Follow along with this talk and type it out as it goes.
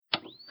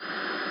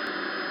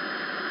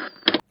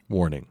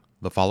Warning: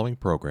 the following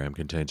program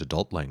contains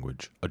adult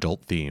language,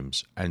 adult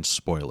themes, and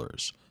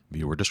spoilers.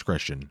 Viewer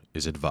discretion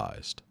is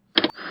advised.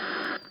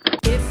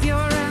 If you're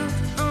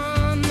out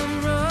on the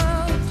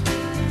road,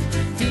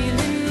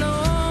 feeling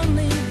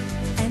lonely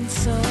and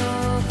so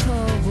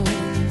cold,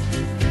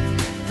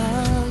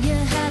 all you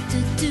have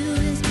to do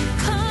is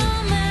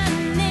call my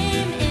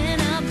name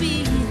and I'll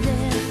be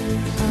there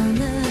on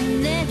the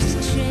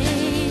next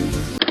train.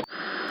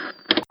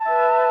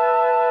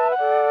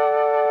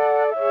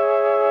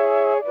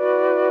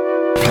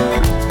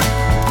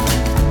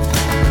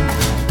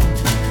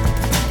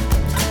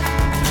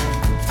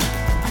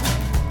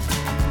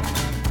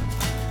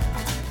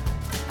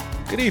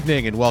 Good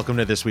evening, and welcome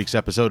to this week's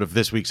episode of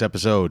This Week's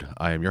Episode.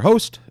 I am your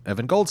host,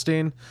 Evan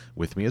Goldstein.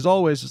 With me, as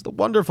always, is the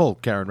wonderful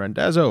Karen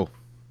Randazzo.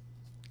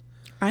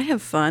 I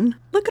have fun.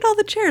 Look at all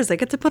the chairs I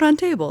get to put on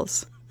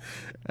tables.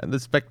 And the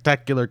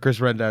spectacular Chris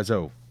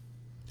Randazzo.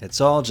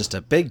 It's all just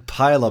a big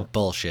pile of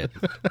bullshit.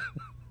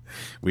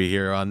 We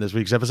here on this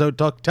week's episode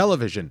talk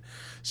television.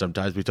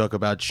 Sometimes we talk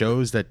about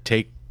shows that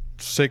take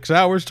 6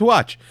 hours to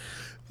watch.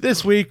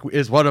 This week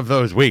is one of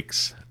those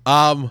weeks.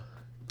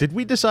 Did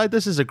we decide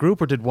this as a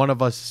group, or did one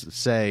of us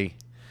say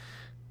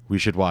we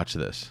should watch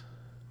this?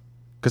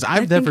 Because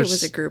I think it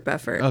was a group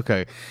effort.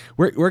 Okay,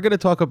 we're going to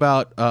talk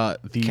about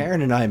the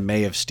Karen and I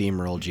may have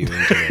steamrolled you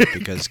into it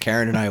because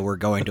Karen and I were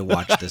going to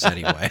watch this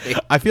anyway.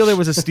 I feel there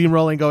was a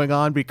steamrolling going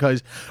on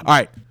because, all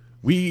right,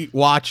 we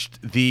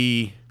watched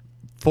the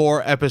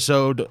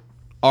 4-episode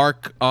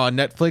arc on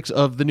Netflix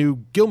of the new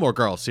Gilmore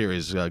Girls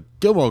series,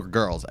 Gilmore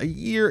Girls, A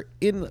Year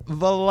in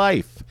the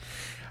Life.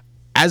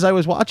 As I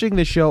was watching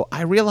this show,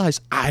 I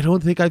realized I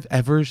don't think I've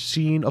ever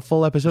seen a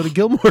full episode of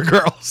Gilmore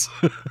Girls.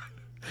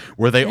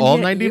 Were they all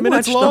 90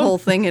 minutes watched long? the whole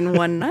thing in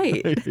one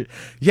night.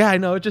 Yeah, I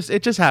know. It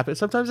just happens.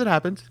 Sometimes it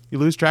happens. You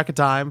lose track of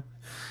time.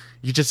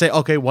 You just say,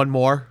 okay, one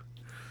more.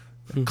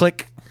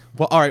 Click.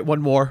 Well, all right,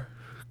 one more.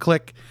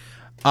 Click.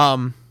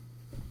 So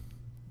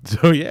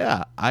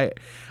yeah, I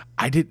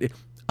did.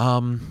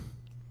 The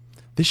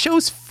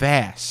show's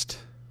fast.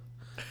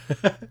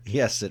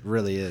 Yes, it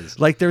really is.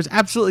 Like, there's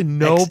absolutely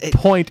no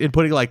point in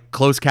putting, like,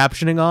 closed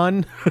captioning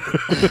on.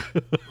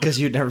 Because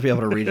you'd never be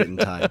able to read it in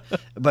time.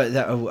 But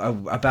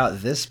about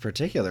this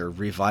particular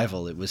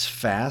revival, it was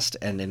fast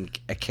and then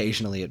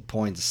occasionally at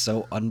points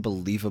so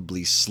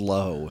unbelievably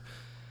slow.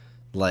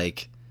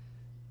 Like,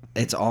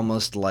 it's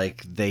almost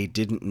like they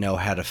didn't know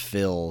how to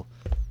fill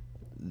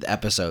the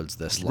episodes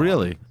this long.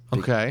 Really?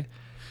 Okay.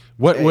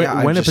 When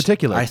in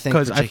particular? I think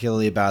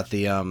particularly about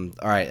the all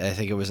right, I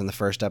think it was in the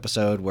first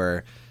episode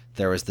where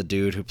there was the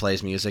dude who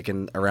plays music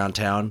around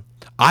town.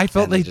 I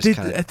felt they did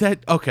that.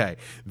 Okay,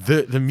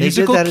 the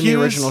musical they did that cues in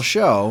the original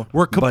show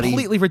were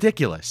completely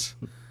ridiculous.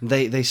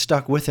 They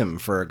stuck with him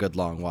for a good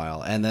long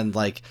while, and then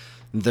like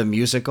the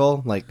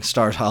musical, like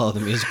Stars Hollow the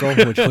musical,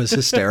 which was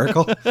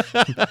hysterical.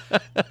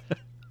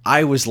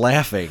 I was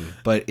laughing,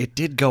 but it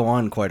did go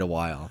on quite a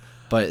while.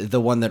 But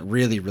the one that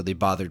really, really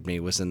bothered me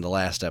was in the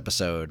last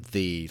episode,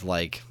 the,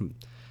 like,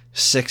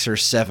 6 or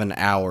 7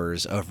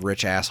 hours of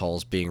rich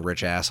assholes being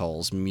rich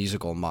assholes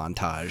musical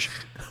montage.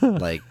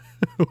 Like,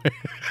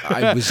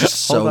 I was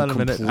just so Hold on a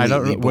minute. completely I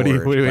don't. bored.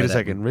 Wait a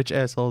second. Rich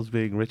assholes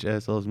being rich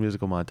assholes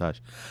musical montage.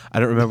 I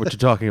don't remember what you're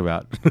talking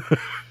about.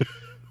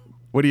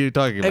 What are you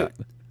talking about?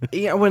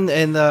 Yeah, when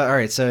in the all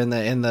right, so in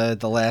the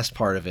last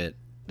part of it,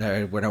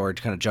 we're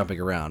kind of jumping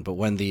around, but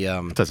when the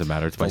It doesn't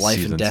matter. It's the by Life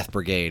seasons. and Death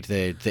Brigade,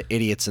 the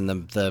idiots in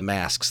the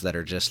masks that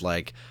are just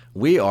like,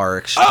 we are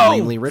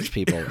extremely rich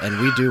people and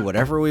we do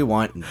whatever we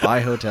want and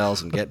buy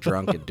hotels and get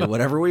drunk and do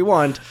whatever we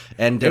want.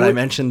 And did I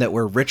mention that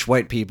we're rich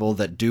white people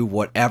that do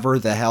whatever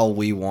the hell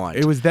we want?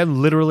 It was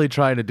them literally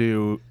trying to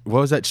do, what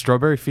was that,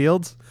 Strawberry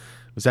Fields?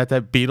 Was that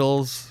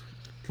Beatles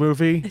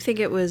movie? I think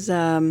it was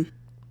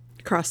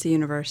Across the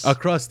Universe.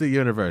 Across the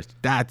Universe.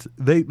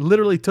 They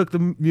literally took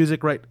the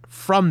music right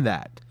from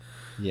that.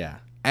 Yeah.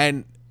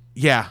 And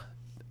yeah,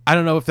 I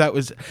don't know if that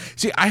was.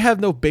 See, I have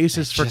no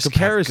basis for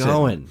comparison. Kept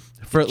going.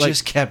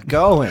 Just kept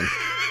going.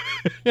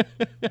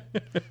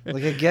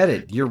 Like, I get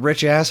it. You're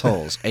rich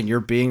assholes, and you're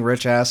being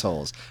rich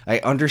assholes. I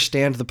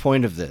understand the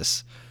point of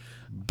this,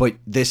 but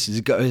this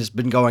has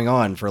been going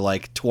on for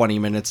like 20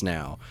 minutes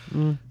now.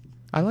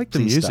 I like the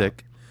Please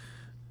music.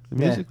 stop. The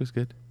music was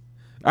good.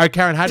 All right,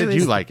 Karen, how did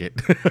you like it?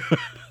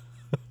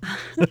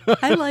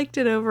 I liked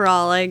it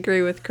overall. I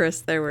agree with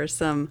Chris. There were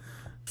some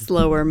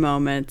slower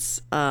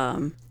moments.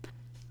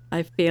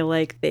 I feel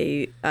like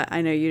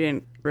I know you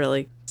didn't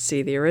really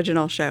see the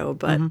original show,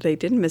 but they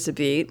didn't miss a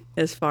beat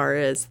as far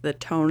as the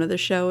tone of the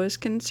show is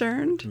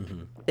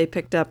concerned. They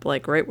picked up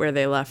like right where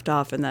they left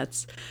off, and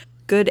that's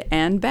good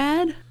and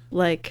bad.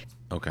 Like,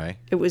 Okay.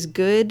 it was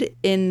good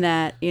in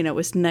that, it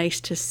was nice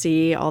to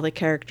see all the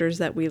characters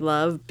that we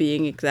love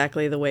being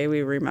exactly the way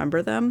we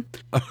remember them.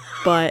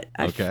 But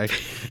I Okay.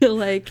 feel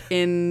like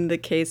in the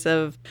case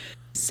of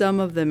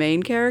some of the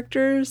main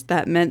characters,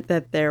 that meant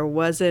that there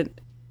wasn't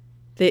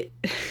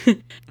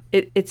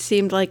it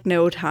seemed like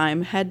no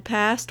time had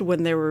passed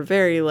when they were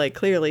very like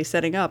clearly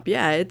setting up.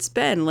 Yeah, it's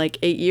been like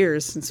 8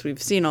 years since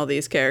we've seen all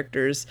these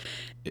characters.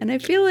 And I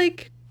feel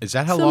like Is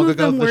that how Some long of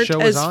ago them the weren't show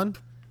was as- on?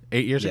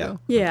 8 years Yeah. ago?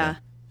 Yeah.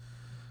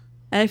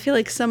 And I feel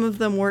like some of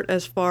them weren't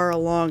as far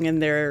along in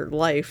their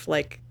life.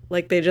 Like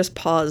they just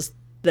paused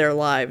their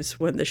lives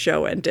when the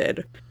show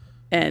ended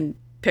and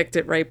picked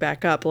it right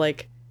back up.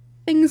 Like,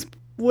 things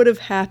would have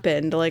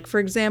happened. Like, for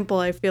example,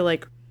 I feel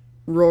like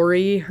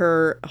Rory,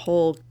 her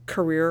whole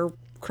career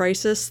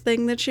crisis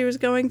thing that she was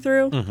going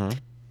through. Mm-hmm.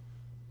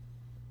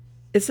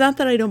 It's not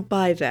that I don't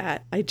buy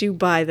that. I do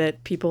buy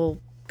that people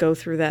go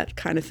through that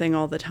kind of thing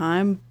all the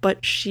time,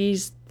 but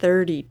she's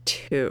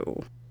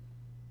 32.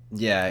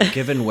 Yeah,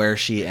 given where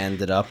she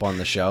ended up on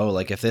the show,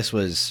 like if this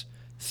was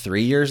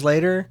 3 years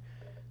later,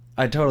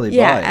 I'd totally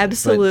Yeah, buy it.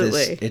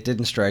 absolutely. But it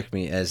didn't strike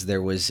me as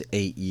there was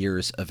 8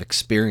 years of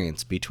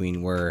experience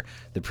between where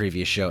the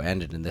previous show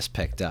ended and this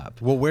picked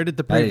up. Well, where did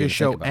the I didn't previous even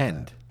show think about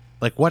end? that.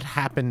 Like, what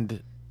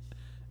happened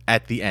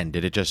at the end?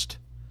 Did it just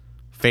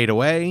fade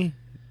away?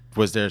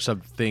 Was there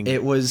something?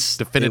 It was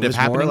Definitive It was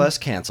more happening? or less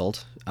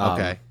canceled.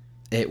 Okay.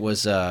 It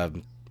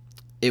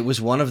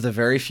was one of the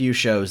very few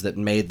shows that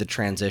made the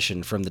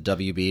transition from the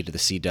WB to the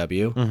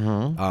CW.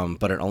 Mm-hmm.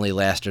 But it only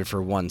lasted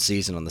for one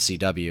season on the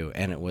CW,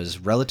 and it was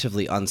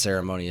relatively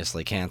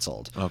unceremoniously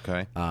canceled.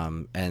 Okay.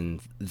 And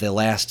the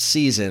last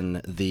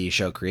season, the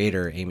show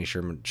creator, Amy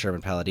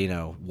Sherman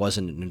Palladino,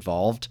 wasn't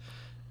involved,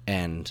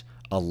 and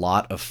a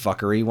lot of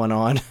fuckery went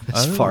on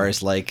as Oh. far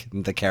as, like,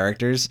 the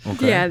characters.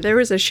 Yeah, there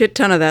was a shit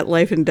ton of that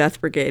Life and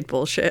Death Brigade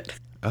bullshit.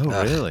 Oh,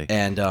 really?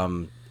 And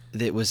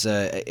it was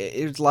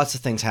lots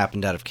of things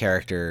happened out of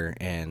character,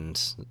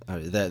 and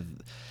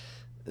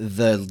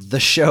the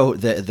show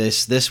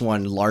this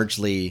one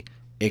largely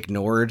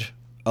ignored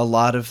a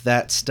lot of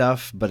that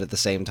stuff, but at the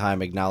same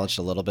time acknowledged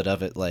a little bit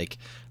of it. Like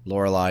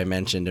Lorelai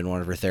mentioned in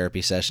one of her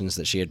therapy sessions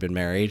that she had been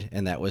married,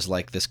 and that was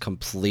like this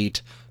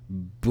complete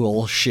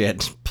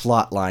bullshit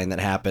plot line that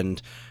happened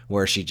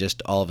where she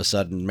just all of a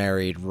sudden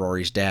married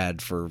Rory's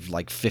dad for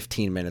like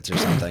 15 minutes or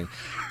something.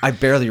 I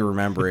barely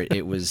remember it.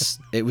 It was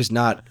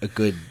not a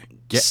good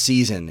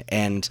season,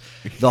 and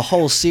the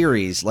whole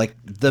series, like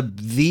the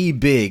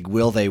big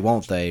will they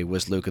won't they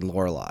was Luke and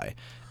Lorelai,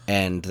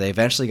 and they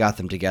eventually got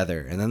them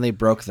together, and then they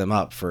broke them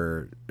up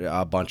for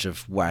a bunch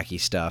of wacky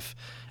stuff,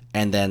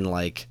 and then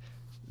like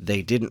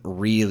they didn't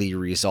really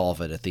resolve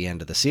it at the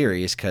end of the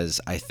series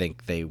because I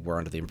think they were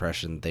under the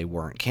impression they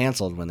weren't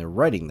canceled when they were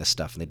writing this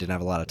stuff, and they didn't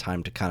have a lot of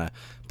time to kind of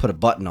put a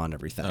button on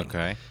everything.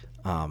 Okay.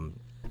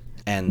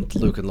 And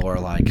Luke and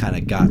Lorelai kind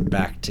of got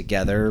back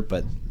together,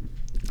 but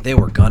they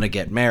were gonna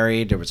get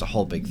married. There was a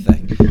whole big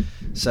thing.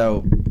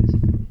 So,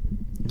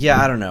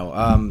 yeah, I don't know.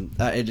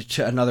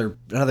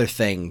 Another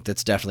thing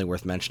that's definitely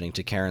worth mentioning,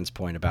 to Karen's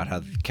point about how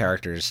the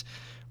characters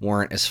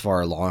weren't as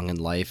far along in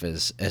life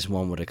as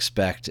one would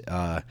expect.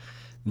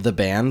 The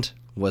band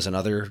was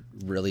another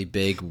really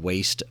big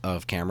waste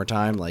of camera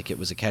time. Like, it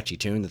was a catchy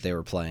tune that they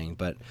were playing,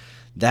 but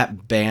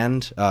that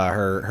band,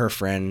 her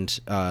friend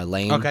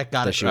Lane, Okay, got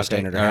that it. she was Okay,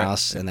 staying at her all right.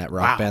 house, and that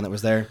rock Wow. band that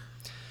was there,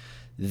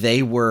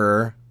 they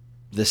were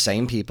the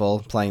same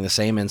people playing the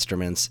same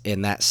instruments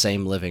in that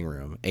same living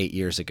room 8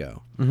 years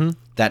ago. Mm-hmm.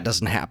 That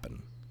doesn't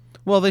happen.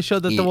 Well, they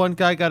showed that the He- one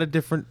guy got a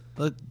different,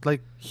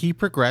 like he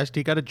progressed.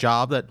 He got a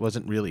job that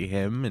wasn't really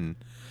him, and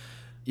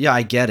Yeah,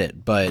 I get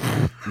it, but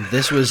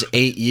this was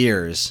 8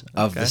 years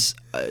of this.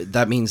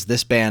 That means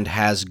this band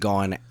has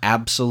gone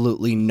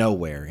absolutely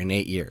nowhere in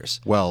 8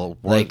 years. well,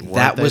 Like, weren't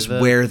that they was the-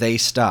 where they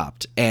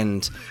stopped.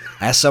 And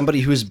as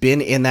somebody who's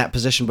been in that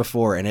position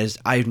before, and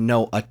I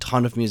know a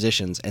ton of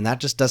musicians, and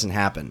that just doesn't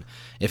happen.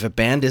 If a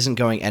band isn't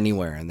going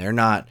anywhere and they're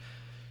not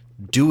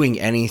doing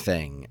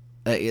anything,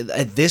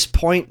 at this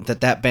point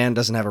that band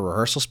doesn't have a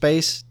rehearsal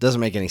space doesn't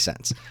make any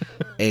sense.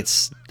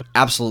 It's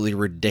absolutely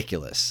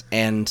ridiculous.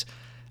 And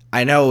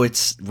I know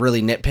it's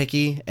really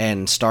nitpicky,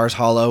 and Stars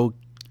Hollow,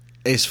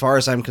 as far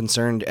as I'm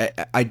concerned,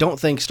 I don't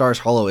think Stars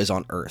Hollow is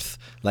on Earth.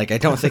 Like, I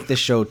don't think this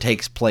show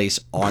takes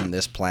place on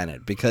this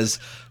planet, because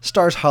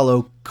Stars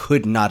Hollow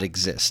could not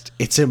exist.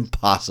 It's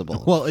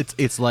impossible. Well,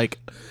 it's like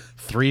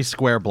 3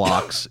 square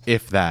blocks,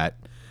 if that,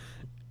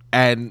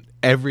 and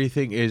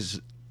everything is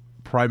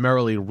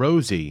primarily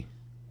rosy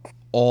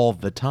all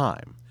the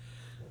time.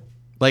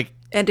 Like,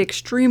 And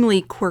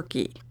extremely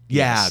quirky.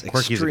 yeah, Yes, quirky's a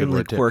good extremely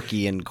word too.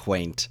 quirky and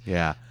quaint.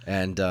 Yeah.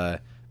 And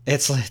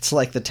it's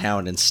like the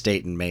town in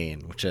Staten,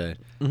 Maine, which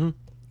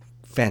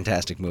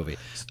fantastic movie.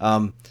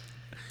 And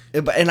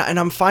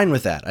I'm fine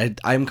with that.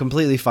 I'm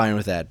completely fine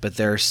with that. But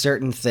there are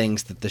certain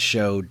things that the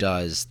show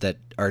does that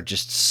are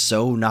just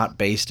so not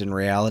based in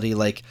reality.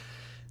 Like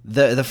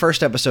the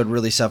first episode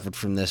really suffered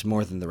from this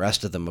more than the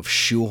rest of them, of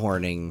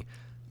shoehorning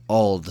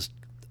old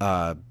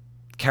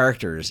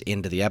characters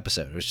into the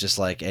episode. It was just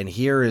like, and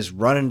here is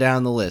running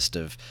down the list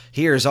of,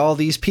 here's all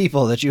these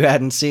people that you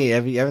hadn't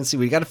seen. You haven't seen.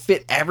 We got to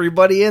fit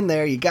everybody in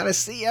there. You got to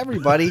see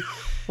everybody.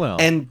 Well,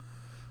 And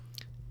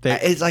they-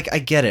 it's like, I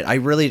get it. I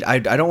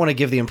don't want to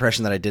give the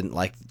impression that I didn't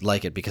like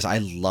it, because I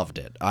loved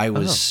it. I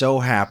was so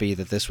happy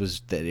that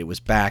it was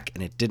back,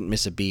 and it didn't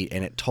miss a beat,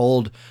 and it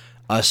told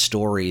a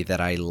story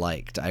that I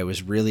liked. I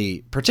was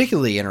really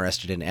particularly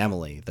interested in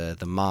Emily, the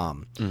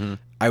mom. Mm-hmm.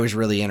 I was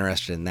really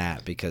interested in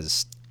that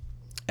because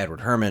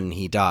Edward Herrmann,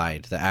 he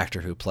died, the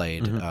actor who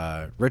played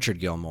Richard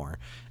Gilmore,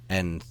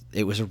 and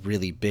it was a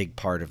really big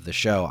part of the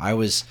show.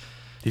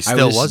 He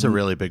still was a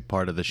really big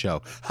part of the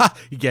show. Ha!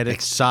 You get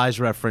it? Size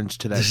reference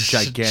to that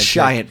gigantic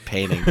giant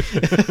painting.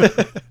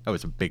 That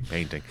was a big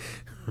painting.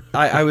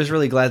 I was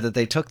really glad that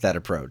they took that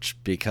approach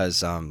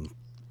because, you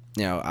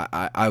know,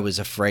 I was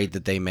afraid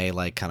that they may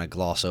like kind of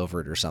gloss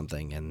over it or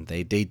something, and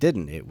they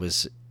didn't.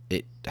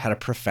 It had a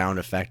profound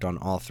effect on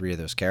all three of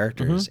those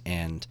characters,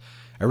 and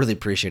I really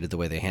appreciated the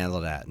way they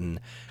handled that, and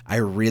I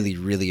really,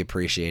 really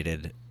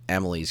appreciated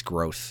Emily's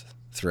growth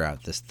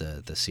throughout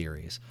the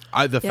series.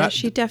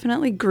 She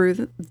definitely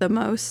grew the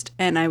most,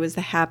 and I was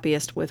the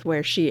happiest with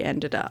where she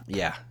ended up.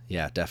 Yeah,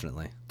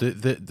 definitely.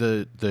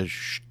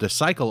 The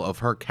cycle of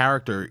her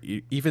character,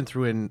 even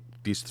through in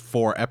these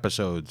 4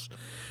 episodes,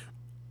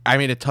 I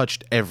mean, it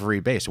touched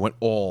every base. It went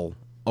all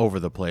over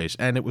the place,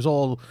 and it was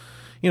all,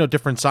 you know,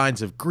 different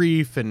signs of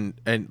grief and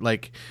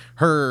like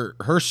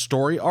her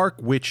story arc,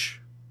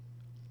 which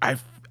I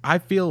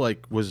feel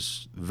like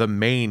was the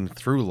main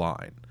through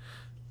line.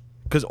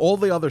 Because all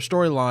the other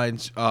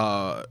storylines,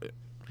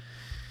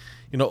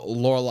 you know,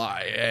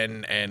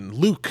 Lorelai and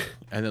Luke,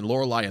 and then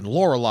Lorelai and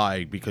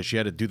Lorelai, because she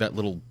had to do that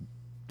little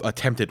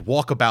attempted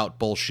walkabout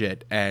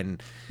bullshit,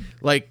 and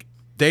like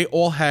they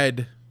all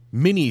had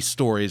mini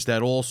stories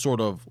that all sort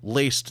of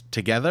laced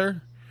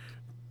together.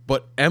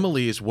 But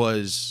Emily's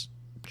was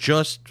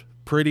just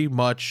pretty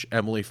much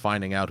Emily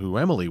finding out who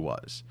Emily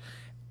was,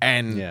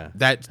 and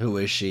that who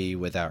is she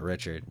without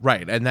Richard?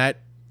 Right, and that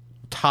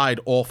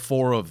tied all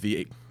 4 of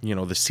the, you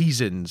know, the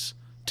seasons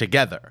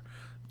together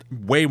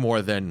way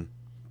more than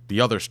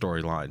the other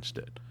storylines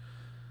did.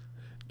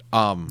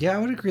 Yeah, I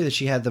would agree that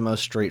she had the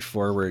most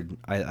straightforward,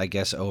 I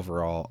guess,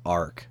 overall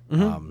arc.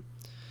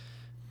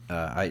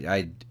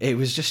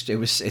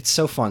 It's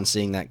so fun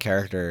seeing that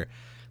character,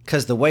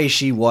 because the way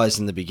she was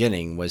in the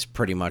beginning was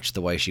pretty much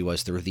the way she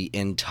was through the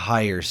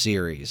entire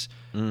series.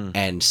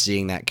 And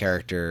seeing that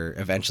character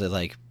eventually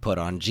like put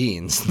on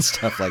jeans and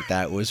stuff like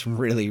that was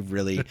really,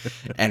 really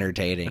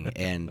entertaining.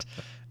 And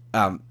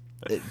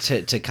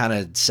to kind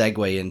of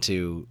segue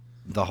into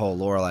the whole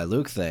Lorelai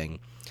Luke thing,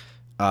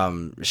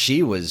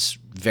 she was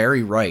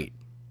very right.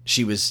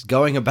 She was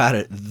going about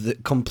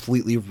it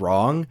completely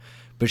wrong,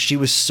 but she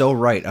was so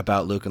right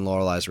about Luke and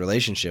Lorelai's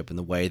relationship and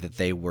the way that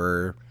they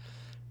were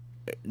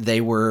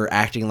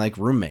acting like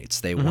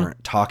roommates. They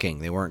weren't talking,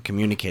 they weren't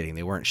communicating,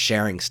 they weren't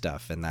sharing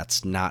stuff, and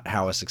that's not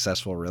how a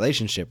successful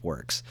relationship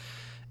works.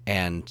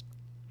 And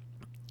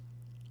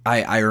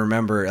I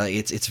remember, like,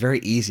 it's very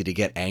easy to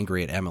get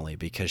angry at Emily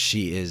because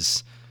she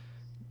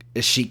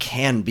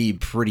can be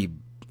pretty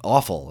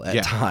awful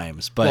at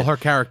times, but her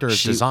character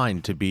is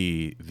designed to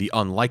be the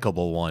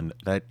unlikable one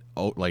that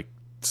like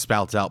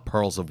spouts out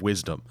pearls of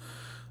wisdom.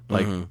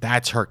 Like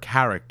that's her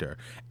character,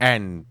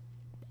 and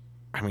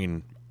I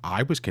mean,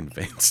 I was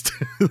convinced.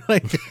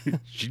 Like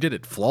she did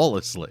it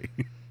flawlessly.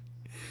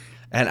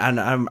 And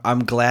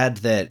I'm glad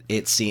that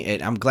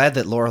I'm glad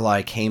that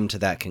Lorelai came to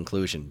that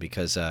conclusion,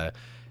 because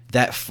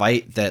that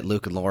fight that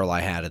Luke and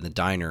Lorelai had in the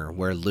diner,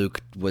 where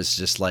Luke was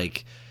just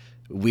like,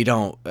 we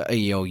don't,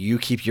 you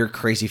keep your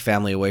crazy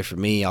family away from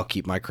me, I'll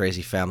keep my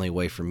crazy family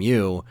away from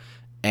you.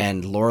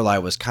 And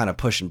Lorelai was kind of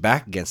pushing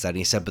back against that. And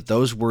he said, but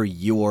those were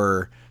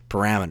your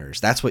parameters.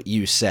 That's what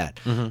you set.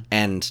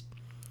 And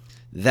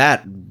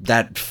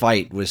that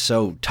fight was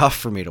so tough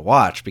for me to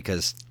watch,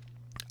 because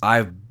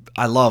I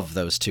love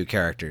those two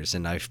characters,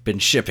 and I've been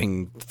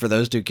shipping for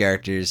those two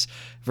characters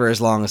for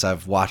as long as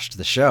I've watched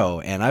the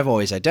show, and I've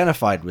always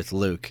identified with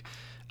Luke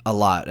a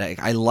lot.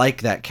 I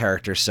like that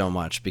character so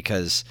much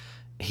because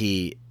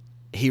he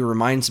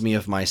reminds me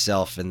of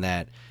myself in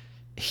that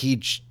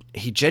he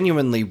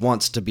genuinely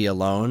wants to be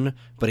alone,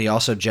 but he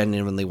also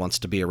genuinely wants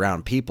to be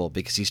around people,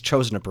 because he's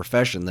chosen a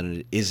profession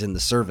that is in the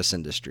service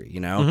industry, you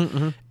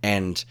know?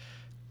 And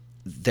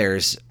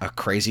there's a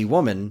crazy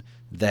woman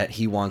that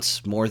he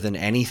wants more than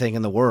anything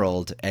in the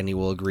world, and he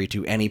will agree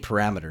to any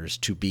parameters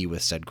to be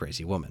with said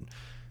crazy woman.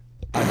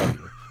 I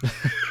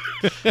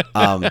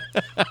love you.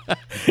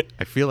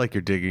 I feel like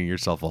you're digging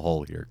yourself a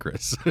hole here,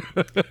 Chris.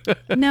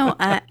 No,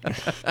 I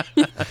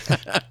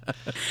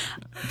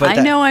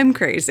know I'm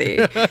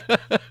crazy.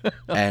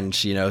 And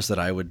she knows that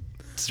I would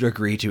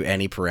agree to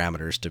any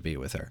parameters to be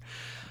with her.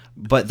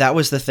 But that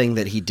was the thing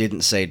that he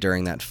didn't say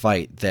during that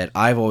fight that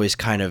I've always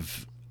kind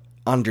of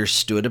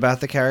understood about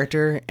the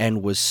character,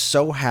 and was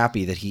so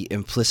happy that he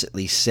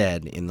implicitly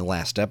said in the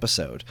last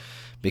episode.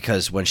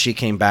 Because when she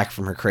came back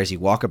from her crazy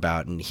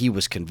walkabout and he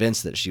was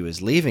convinced that she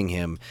was leaving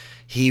him,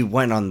 he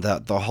went on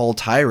the whole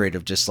tirade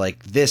of just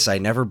like, this, I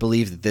never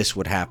believed that this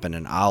would happen,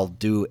 and I'll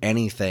do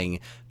anything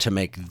to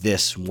make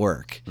this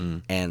work.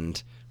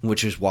 And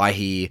which is why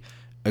he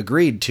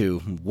agreed to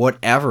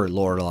whatever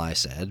Lorelai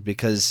said,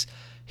 because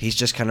he's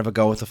just kind of a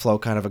go with the flow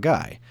kind of a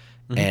guy.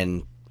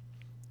 And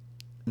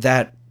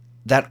that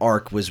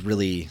arc was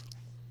really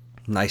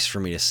nice for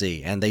me to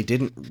see, and they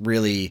didn't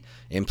really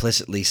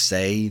implicitly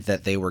say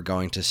that they were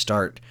going to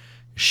start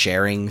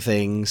sharing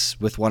things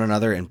with one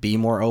another and be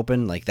more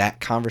open. Like, that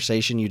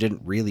conversation you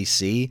didn't really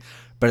see,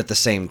 but at the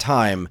same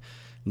time,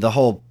 the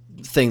whole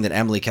thing that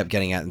Emily kept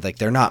getting at, like,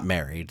 they're not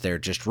married, they're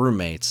just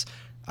roommates.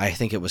 I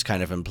think it was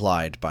kind of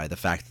implied by the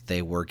fact that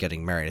they were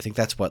getting married. I think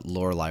that's what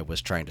Lorelai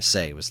was trying to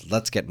say, was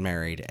let's get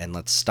married and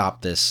let's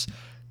stop this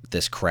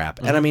crap.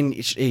 And I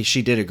mean,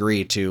 she did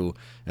agree to,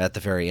 at the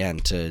very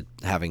end, to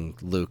having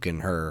Luke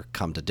and her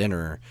come to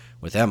dinner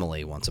with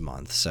Emily once a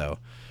month. So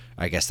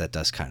I guess that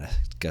does kind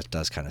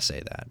of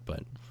say that.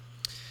 But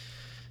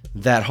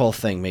that whole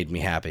thing made me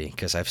happy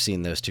because I've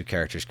seen those two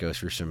characters go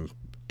through some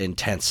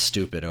intense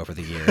stupid over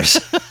the years.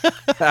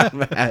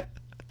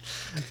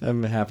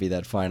 I'm happy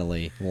that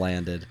finally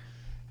landed.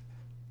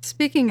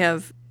 Speaking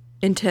of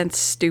intense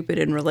stupid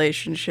in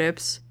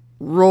relationships,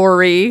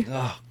 Rory.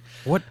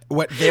 What?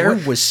 There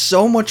was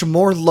so much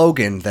more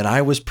Logan than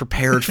I was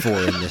prepared for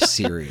in this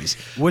series.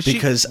 Was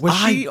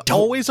she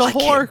always a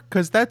whore?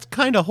 Because that's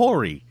kind of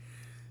hoary.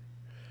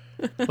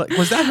 Like,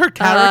 was that her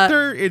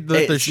character in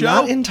the It's show?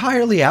 not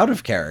entirely out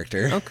of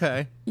character.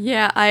 Okay.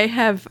 Yeah,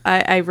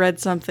 I read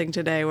something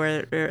today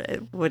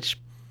which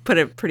put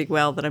it pretty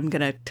well that I'm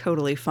going to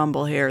totally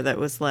fumble here. That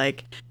was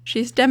like,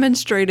 she's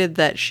demonstrated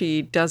that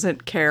she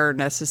doesn't care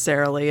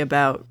necessarily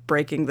about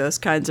breaking those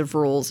kinds of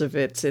rules if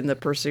it's in the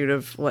pursuit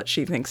of what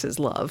she thinks is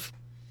love.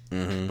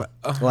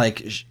 Mm-hmm.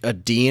 Like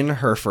Dean,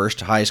 her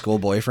first high school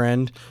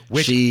boyfriend.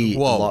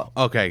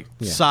 Okay.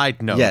 Yeah.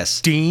 Side note. Yes.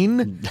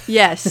 Dean?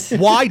 Yes.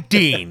 Why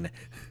Dean?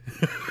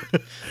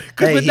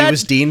 Hey, he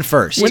was Dean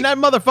first. When that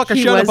motherfucker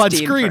He showed up was on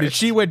Dean screen and first.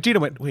 she went, Gina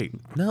went, wait,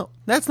 no,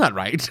 that's not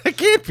right. That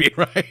can't be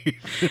right.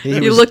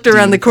 You looked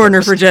around the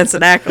corner for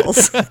Jensen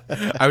Ackles.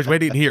 I was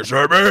waiting to hear,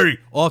 Sammy,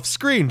 off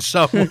screen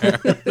somewhere.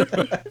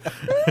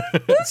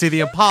 See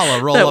the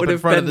Impala roll That up would in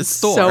have front of been the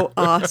store. so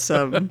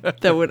awesome.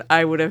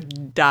 I would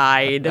have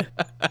died.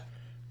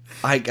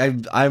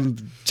 I'm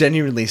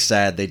genuinely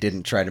sad they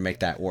didn't try to make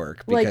that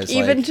work. Because, Like,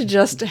 even to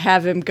just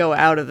have him go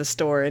out of the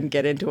store and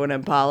get into an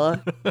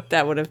Impala,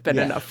 that would have been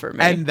enough for me.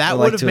 And that I'd would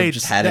like have to made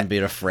just had him be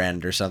a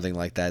friend or something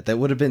like that. That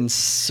would have been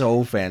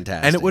so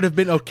fantastic. and it would have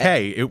been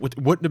okay. It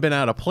wouldn't have been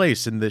out of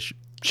place in this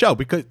show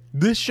because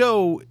this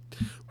show,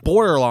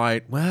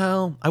 borderline,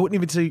 well, I wouldn't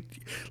even say,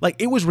 like,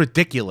 it was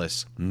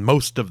ridiculous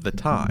most of the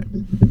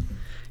time.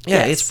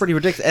 Yeah, Yes. it's pretty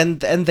ridiculous.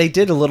 And they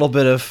did a little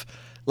bit of,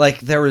 like,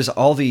 there was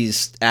all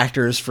these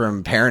actors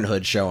from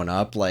Parenthood showing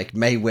up, like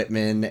Mae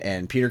Whitman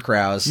and Peter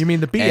Krause. You mean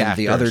the B and actors?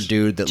 the other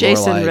dude that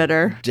Jason Lorelai-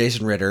 Ritter.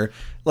 Jason Ritter.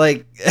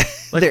 Like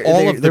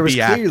all of the there was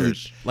B clearly-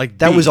 actors. Like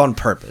that B. was on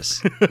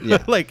purpose.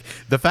 Yeah. Like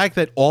the fact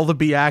that all the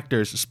B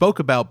actors spoke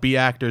about B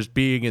actors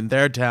being in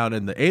their town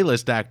and the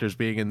A-list actors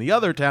being in the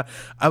other town.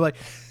 I'm like,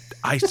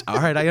 all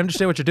right, I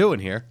understand what you're doing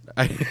here.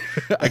 I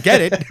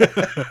get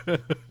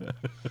it.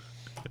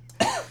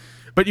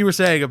 But you were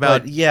saying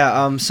about But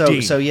yeah,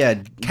 Dean. so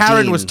yeah,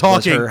 Karen Dean was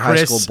talking, her high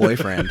Chris. school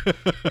boyfriend,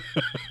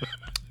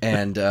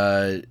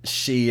 and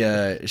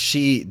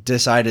she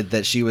decided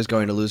that she was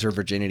going to lose her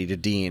virginity to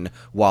Dean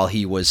while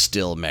he was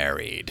still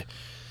married.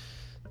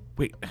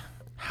 wait,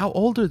 how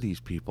old are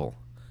these people?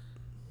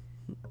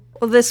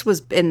 Well, this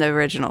was in the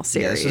original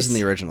series. Yeah, this was in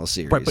the original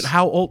series. Right, but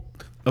how old?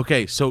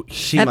 Okay, so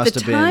she At must the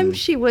have time, been.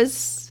 she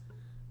was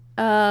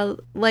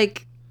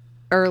like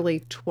early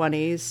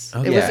 20s.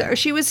 Okay. Yeah.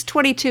 She was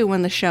 22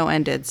 when the show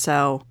ended,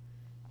 so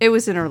it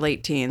was in her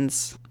late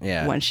teens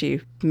Yeah. when she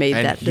made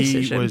and that he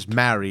decision. was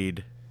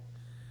married.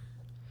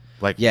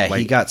 Like Yeah, like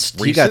he got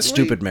recently?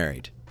 stupid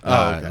married.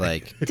 Oh, okay.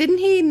 Like Didn't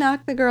he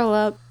knock the girl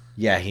up?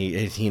 yeah,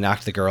 he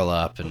knocked the girl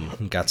up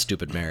and got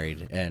stupid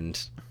married,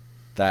 and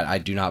that I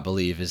do not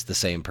believe is the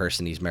same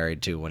person he's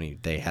married to when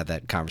they had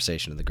that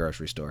conversation in the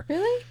grocery store.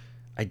 Really?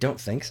 I don't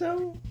think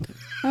so.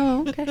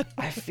 Oh, okay.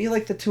 I feel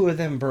like the two of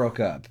them broke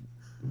up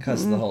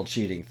because of the whole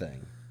cheating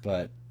thing,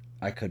 but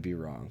I could be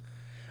wrong.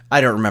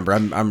 I don't remember.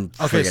 I'm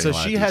Okay, forgetting so a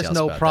lot of she has details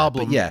no about that,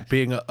 problem but yeah,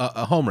 being a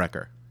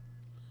homewrecker.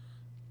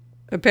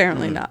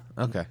 Apparently not.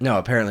 Okay. no,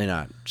 apparently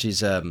not.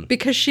 She's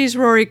Because she's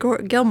Rory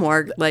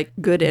Gilmore, like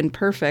good and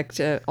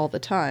perfect all the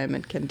time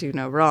and can do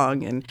no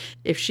wrong. And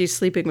if she's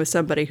sleeping with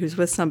somebody who's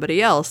with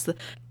somebody else,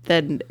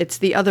 then it's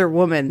the other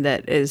woman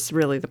that is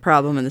really the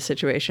problem in the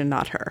situation,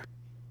 not her.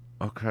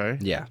 Okay.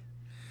 yeah.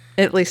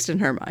 At least in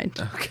her mind.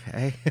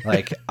 Okay.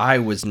 Like I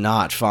was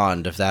not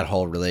fond of that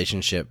whole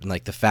relationship, and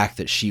like the fact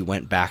that she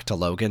went back to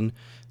Logan.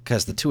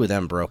 Because the two of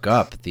them broke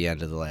up at the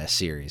end of the last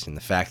series, and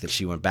the fact that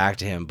she went back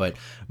to him. But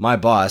my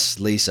boss,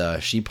 Lisa,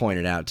 she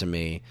pointed out to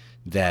me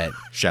that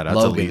Shout out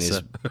Logan to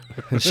Lisa.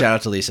 is shout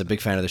out to Lisa, big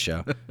fan of the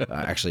show.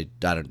 Actually,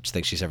 I don't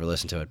think she's ever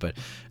listened to it, but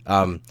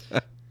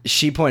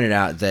she pointed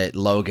out that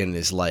Logan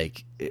is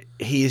like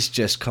he's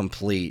just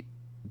complete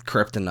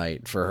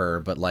kryptonite for her,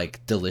 but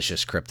like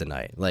delicious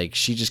kryptonite. Like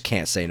she just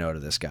can't say no to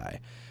this guy,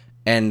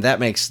 and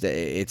that makes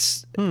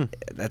that's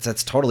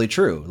totally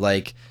true.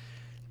 Like.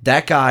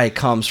 That guy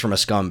comes from a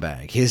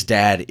scumbag. His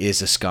dad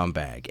is a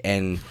scumbag,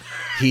 and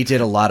he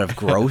did a lot of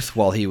growth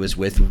while he was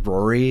with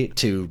Rory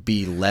to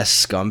be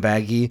less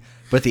scumbaggy.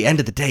 But at the end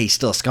of the day, he's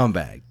still a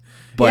scumbag.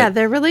 But yeah,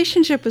 their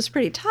relationship was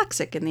pretty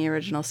toxic in the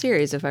original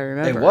series, if I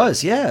remember. it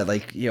was, yeah.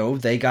 Like,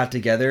 they got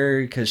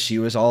together because she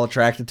was all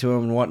attracted to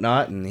him and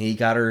whatnot, and he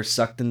got her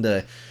sucked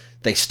into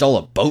they stole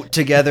a boat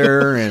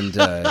together, and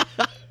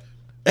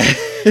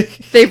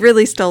They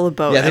really stole a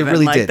boat. Yeah, they Evan.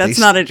 really like, did. That's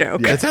They not a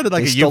joke. It sounded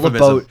like they a stole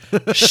euphemism. a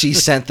boat. She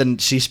spent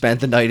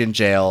the night in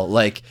jail.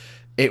 Like,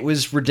 it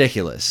was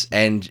ridiculous,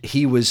 and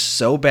he was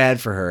so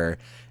bad for her.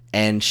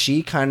 And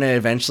she kind of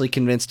eventually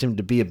convinced him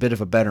to be a bit of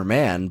a better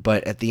man,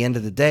 but at the end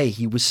of the day,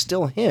 he was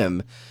still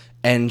him.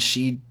 And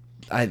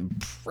I'm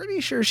pretty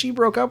sure she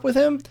broke up with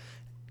him.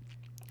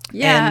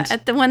 Yeah, And-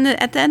 at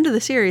the end of the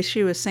series,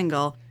 she was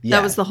single. Yeah.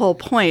 That was the whole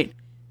point.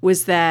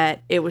 Was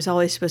that it was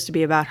always supposed to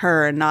be about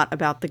her and not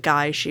about the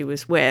guy she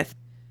was with,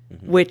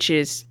 which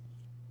is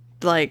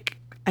like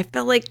I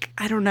felt like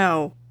I don't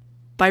know.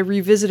 By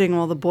revisiting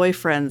all the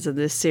boyfriends of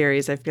this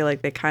series, I feel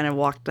like they kind of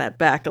walked that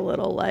back a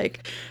little.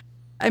 Like,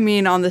 I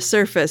mean, on the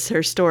surface,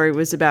 her story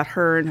was about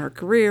her and her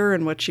career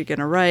and what she's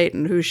gonna write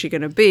and who's she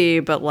gonna be,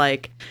 but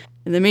like.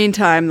 In the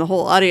meantime, the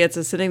whole audience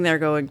is sitting there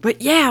going,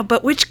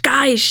 but which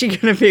guy is she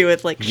going to be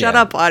with? Like, shut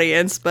Yeah. up,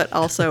 audience. But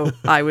also,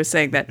 I was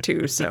saying that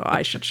too, so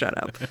I should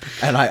shut up.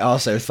 And I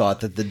also thought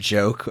that the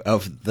joke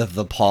of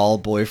the Paul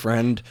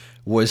boyfriend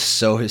was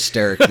so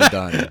hysterically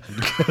done.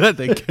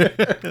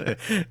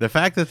 The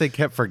fact that they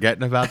kept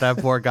forgetting about that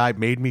poor guy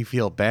made me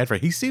feel bad for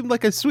him. He seemed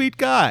like a sweet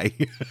guy.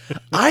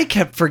 I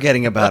kept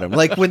forgetting about him.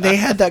 Like, when they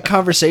had that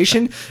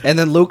conversation, and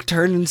then Luke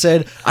turned and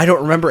said, "I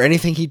don't remember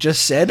anything he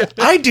just said,"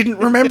 I didn't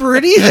remember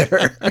it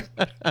either.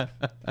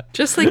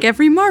 Just like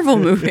every Marvel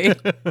movie.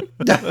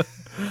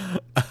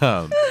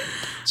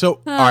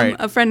 So, all right.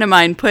 A friend of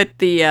mine put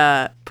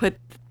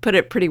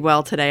it pretty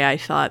well today. I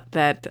thought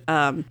that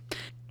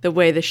the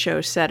way the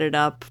show set it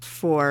up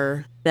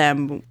for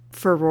them,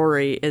 for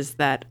Rory, is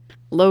that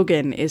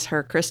Logan is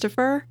her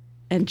Christopher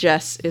and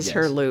Jess is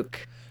her Yes.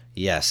 Luke.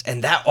 Yes,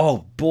 and that,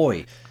 oh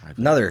boy,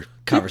 another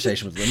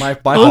conversation with my Oh,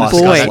 boss. boy,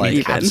 is That like, means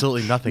even.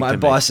 absolutely nothing my to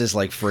boss is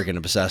like friggin'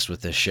 obsessed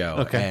with this show,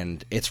 Okay.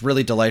 and it's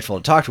really delightful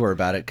to talk to her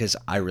about it because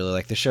I really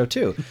like the show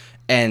too.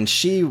 And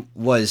she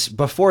was,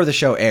 before the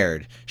show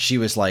aired, she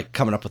was like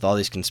coming up with all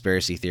these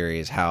conspiracy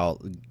theories how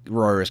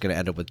Rory was going to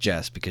end up with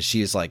Jess, because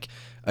she is like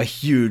a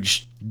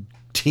huge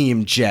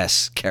Team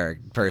Jess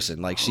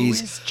person. Like,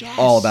 she's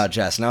all about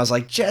Jess, and I was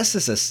like, Jess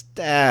is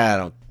I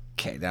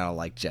don't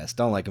like Jess.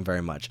 Don't like him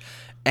very much.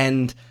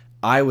 And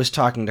I was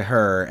talking to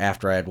her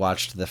after I had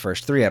watched the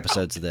first 3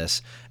 episodes of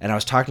this, and I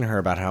was talking to her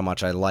about how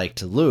much I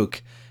liked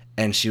Luke,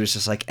 and she was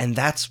just like, and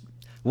that's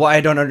why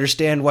I don't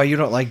understand why you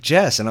don't like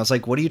Jess. And I was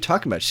like, what are you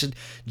talking about? She said,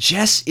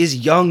 Jess is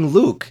young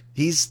Luke.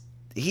 He's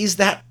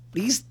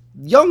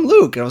young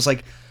Luke. And I was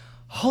like,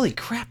 holy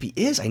crap, he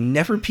is. I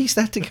never pieced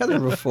that together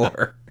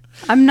before.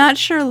 I'm not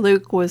sure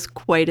Luke was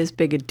quite as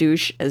big a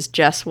douche as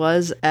Jess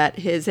was at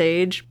his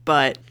age,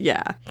 but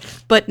yeah.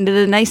 But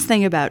the nice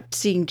thing about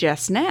seeing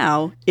Jess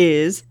now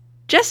is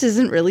Jess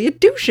isn't really a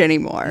douche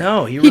anymore.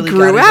 No, he really grew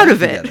got his out act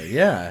of it. together.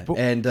 Yeah.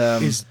 And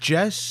Is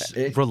Jess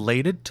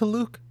related to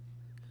Luke?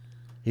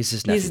 he's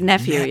his nephew. His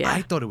nephew, Man, yeah.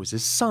 I thought it was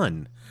his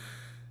son.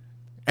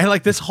 And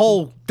like this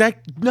whole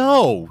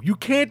no, you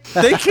can't.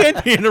 They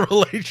can't be in a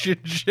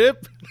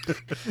relationship.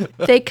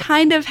 They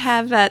kind of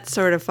have that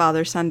sort of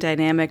father-son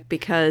dynamic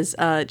because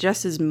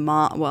Jess's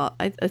mom, well,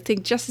 I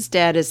think Jess's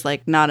dad is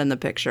like not in the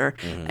picture,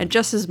 and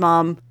Jess's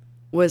mom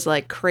was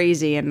like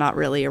crazy and not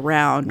really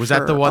around Was for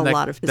that the one a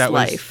lot of his that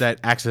life. was that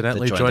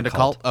accidentally That joined a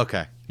cult?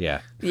 Okay.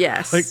 Yeah.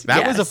 Yes. Like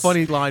that was a yes.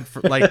 funny line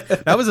for like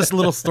that was this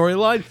little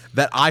storyline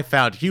that I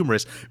found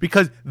humorous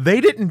because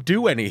they didn't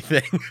do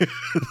anything.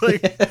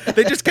 Like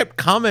they just kept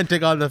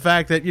commenting on the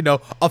fact that, you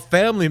know, a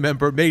family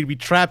member may be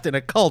trapped in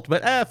a cult,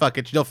 but fuck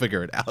it, you'll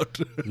figure it out.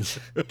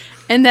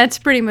 And that's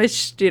pretty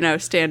much, you know,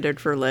 standard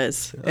for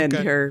Liz and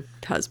Okay. her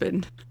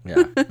husband.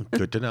 Yeah.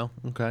 Good to know.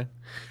 Okay.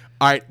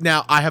 All right,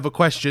 now I have a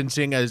question,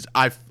 seeing as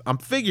I'm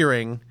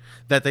figuring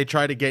that they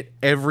try to get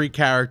every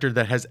character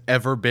that has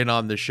ever been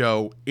on the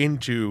show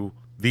into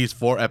these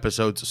 4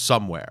 episodes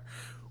somewhere.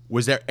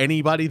 Was there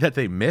anybody that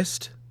they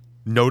missed,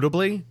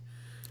 notably?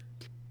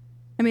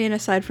 I mean,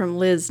 aside from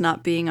Liz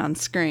not being on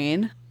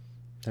screen.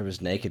 There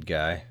was Naked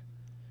Guy.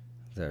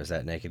 There was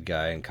that naked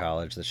guy in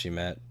college that she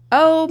met.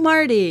 Oh,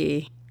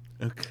 Marty.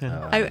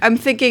 Okay. I'm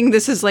thinking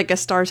this is like a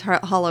Stars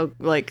Hollow,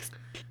 like,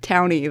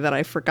 townie that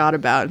I forgot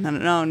about. And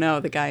then, oh, no,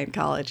 the guy in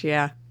college,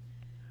 yeah.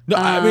 No,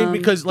 I mean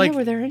because like yeah,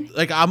 were there any?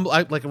 like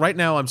like right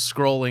now I'm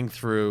scrolling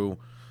through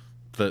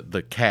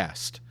the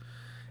cast,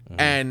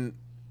 and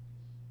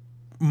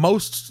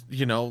most,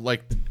 you know,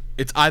 like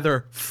it's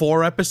either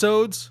 4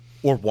 episodes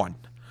or 1.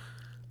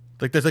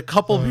 Like there's a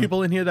couple of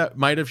people in here that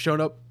might have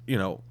shown up, you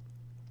know,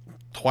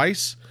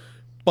 twice,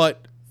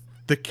 but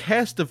the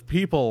cast of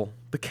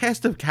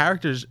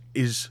characters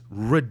is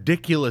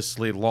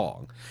ridiculously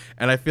long,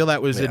 and I feel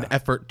that was an Yeah.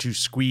 effort to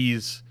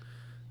squeeze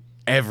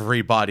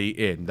everybody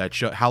in that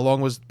show.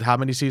 How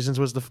many seasons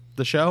was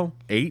the show?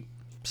 8?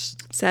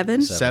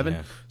 7? 7?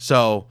 yeah.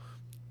 So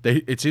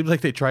it seems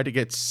like they tried to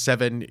get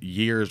 7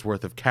 years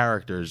worth of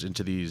characters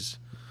into these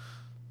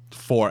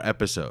 4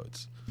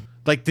 episodes.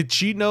 Like, did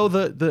she know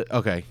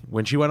okay,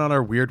 when she went on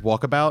her weird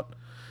walkabout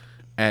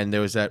and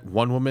there was that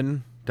one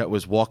woman that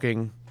was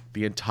walking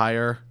the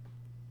entire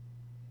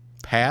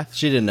path.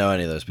 She didn't know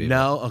any of those people.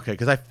 No, okay,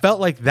 because I felt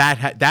like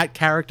that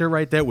character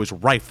right there was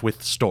rife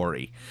with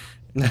story,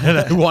 and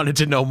I wanted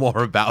to know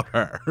more about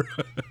her.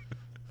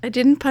 I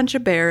didn't punch a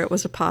bear. It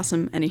was a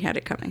possum, and he had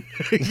it coming.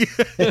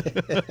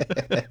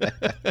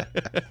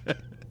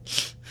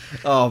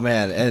 Oh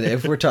man, and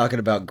if we're talking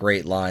about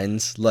great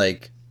lines,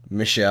 like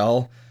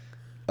Michelle,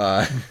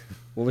 what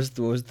was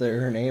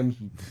her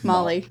name?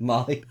 Molly.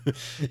 Molly.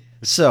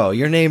 So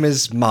your name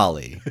is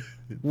Molly.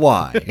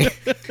 Why?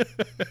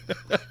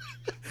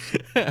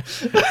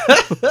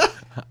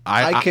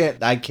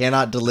 I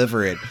cannot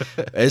deliver it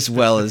as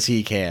well as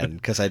he can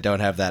because I don't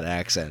have that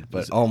accent.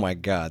 But oh my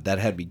god, that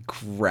had me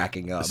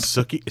cracking up.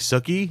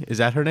 Sookie, is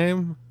that her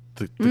name?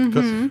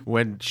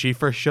 When she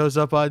first shows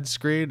up on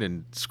screen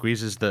and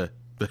squeezes the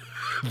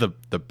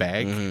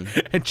bag,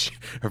 and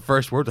her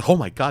first word, "Oh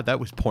my god, that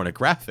was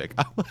pornographic."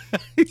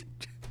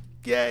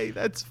 Yay,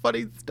 that's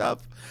funny stuff.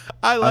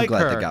 I like her.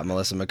 I'm glad they got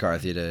Melissa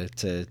McCarthy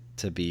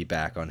to be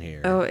back on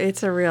here. Oh,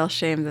 it's a real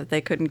shame that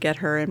they couldn't get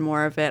her in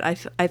more of it.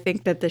 I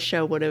think that the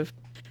show would have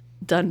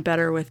done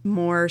better with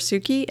more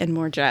Suki and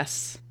more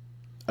Jess.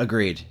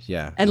 Agreed.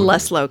 Yeah. And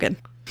less Logan.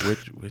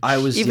 Which I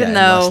was Even and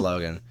though- less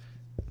Logan.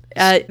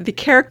 The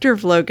character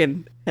of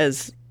Logan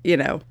has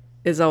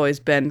always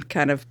been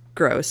kind of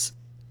gross.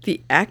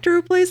 The actor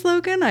who plays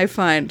Logan, I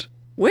find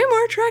way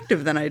more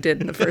attractive than I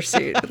did in the first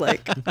scene.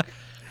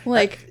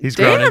 Like He's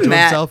grown damn, into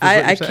Matt. himself, is what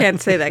I you're saying?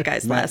 can't say that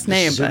guy's last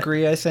name, but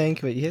Zukri, I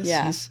think, but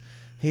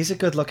he's a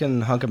good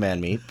looking hunk of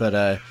man meat.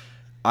 But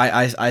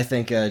I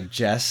think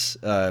Jess,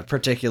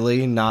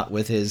 particularly not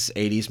with his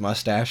 '80s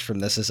mustache from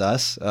This Is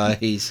Us,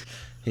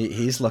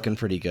 he's looking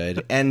pretty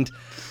good. And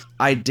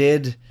I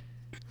did.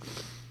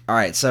 All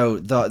right, so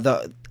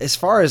the as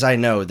far as I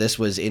know, this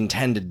was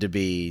intended to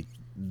be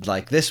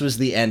like this was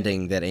the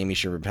ending that Amy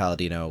Sherman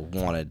Palladino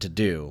wanted to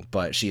do,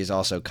 but she has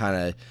also kind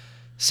of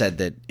said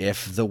that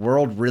if the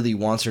world really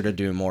wants her to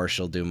do more,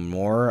 she'll do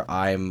more.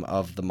 I'm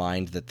of the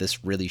mind that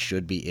this really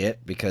should be it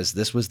because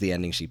this was the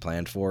ending she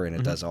planned for, and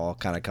it does all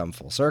kind of come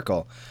full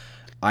circle.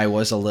 I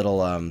was a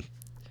little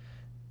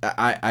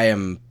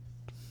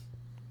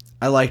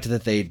I liked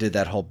that they did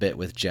that whole bit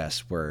with Jess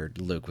where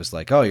Luke was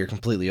like, "Oh, you're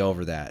completely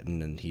over that,"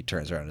 and then he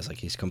turns around and is like,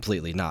 he's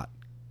completely not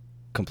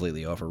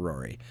completely over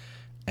Rory.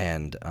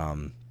 And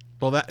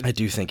I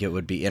do think it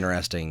would be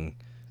interesting.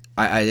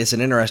 It's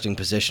an interesting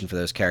position for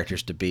those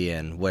characters to be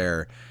in,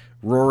 where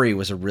Rory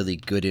was a really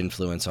good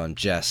influence on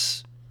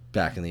Jess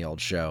back in the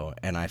old show,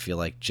 and I feel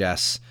like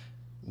Jess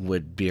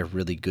would be a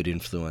really good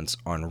influence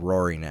on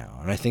Rory now.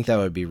 And I think that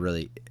would be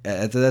really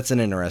that's an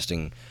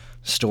interesting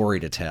story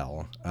to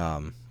tell.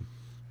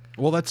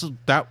 Well,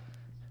 that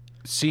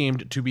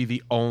seemed to be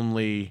the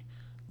only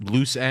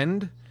loose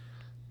end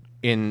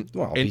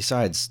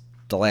besides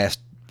the last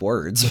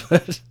words.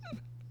 But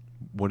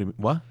What do you mean?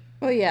 What?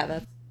 well,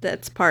 yeah,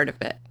 that's part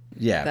of it.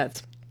 yeah,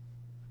 That's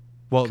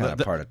Well, kind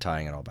of part of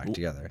tying it all back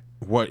together.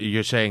 what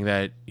you're saying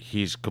that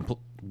he's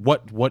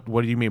What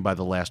do you mean by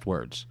the last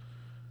words?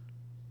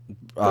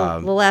 the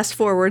last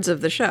four words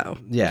of the show.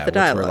 Yeah, the which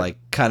dialogue. were like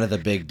kind of the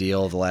big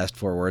deal. The last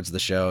four words of the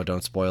show.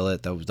 Don't spoil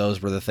it.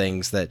 Those were the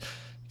things that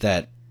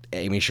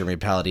Amy Sherman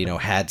Palladino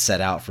had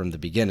set out from the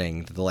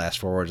beginning. The last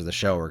four words of the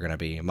show were going to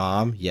be,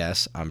 "Mom,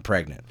 yes, I'm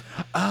pregnant."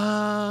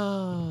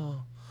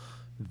 Oh,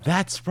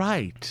 that's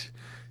right.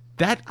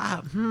 That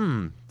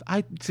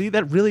I see.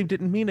 That really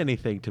didn't mean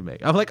anything to me.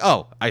 I'm like,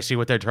 oh, I see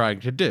what they're trying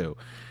to do.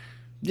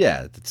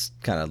 Yeah, it's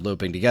kind of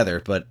looping together,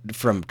 but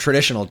from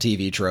traditional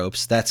TV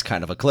tropes, that's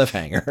kind of a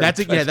cliffhanger. That's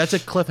a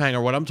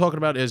cliffhanger. What I'm talking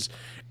about is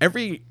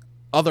every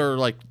other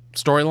like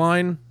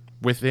storyline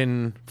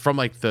from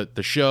like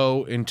the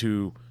show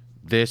into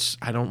this.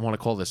 I don't want to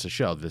call this a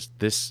show.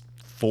 This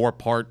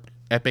 4-part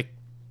epic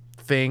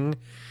thing,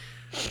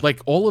 like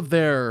all of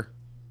their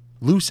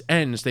loose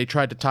ends, they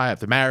tried to tie up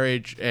the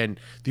marriage, and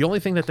the only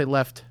thing that they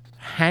left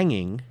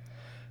hanging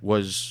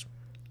was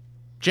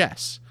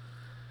Jess.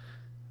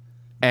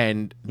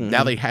 And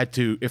now they had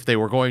to, if they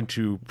were going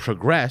to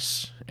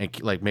progress and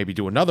like maybe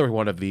do another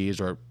one of these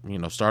or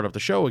start up the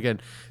show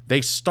again, they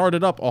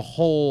started up a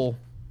whole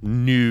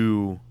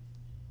new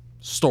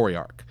story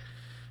arc,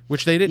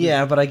 which they didn't.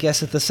 Yeah, but I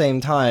guess at the same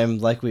time,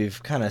 like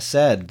we've kind of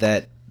said,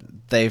 that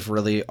they've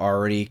really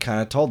already kind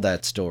of told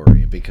that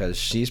story because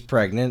she's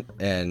pregnant,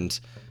 and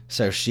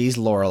so she's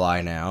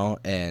Lorelai now,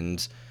 and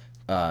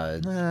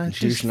she's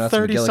Douche Nuts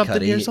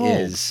 30-something years old.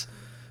 McGillicuddy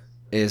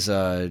is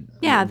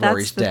that's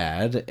Rory's the-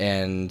 dad,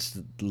 and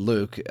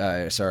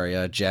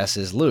Jess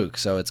is Luke.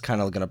 So it's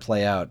kind of going to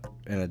play out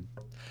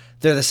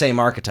they're the same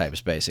archetypes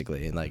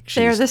basically, and like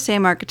They're the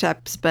same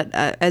archetypes, but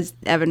as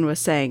Evan was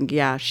saying,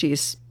 yeah,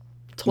 she's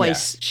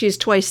twice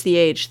the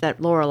age that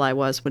Lorelai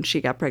was when she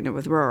got pregnant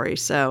with Rory.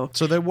 So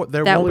there that won't be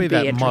would be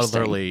that interesting.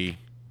 motherly,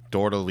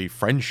 daughterly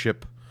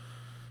friendship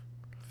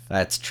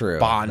That's true.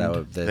 bond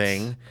That's-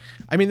 thing.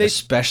 I mean,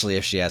 especially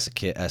if she has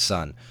a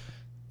son.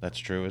 that's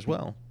true as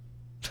well.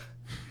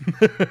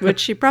 which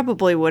she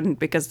probably wouldn't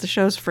because the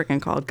show's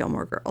freaking called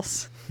Gilmore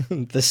Girls.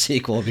 The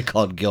sequel will be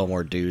called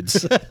Gilmore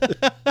Dudes.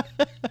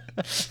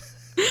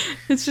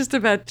 It's just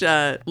about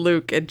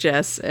Luke and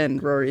Jess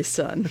and Rory's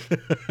son.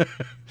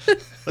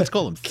 Let's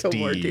call him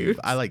Gilmore Steve. dudes.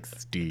 I like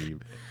Steve.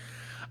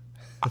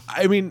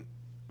 I mean,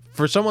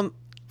 for someone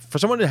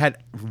who had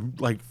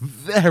like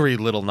very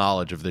little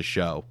knowledge of this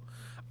show,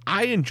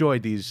 I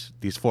enjoyed these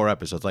 4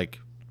 episodes. Like,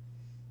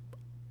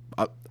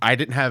 I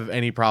didn't have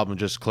any problem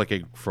just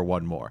clicking for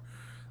one more.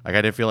 Like,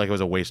 I didn't feel like it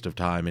was a waste of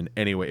time in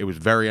any way. It was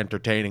very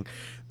entertaining.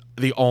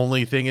 The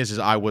only thing is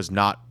I was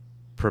not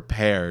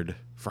prepared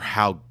for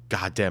how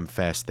goddamn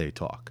fast they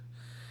talk.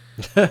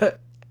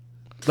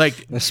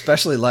 Like,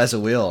 Especially Liza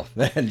Wheel.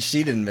 Man,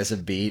 she didn't miss a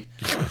beat.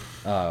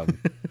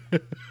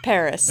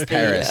 Paris,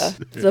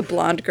 the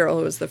blonde girl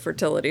who was the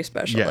fertility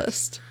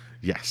specialist.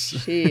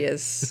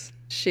 yes.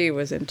 She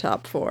was in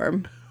top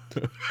form.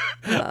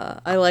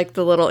 I like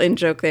the little in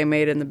joke they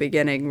made in the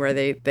beginning where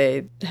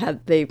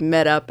they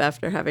met up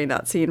after having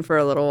not seen for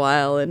a little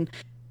while, and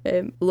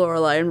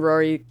Lorelai and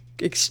Rory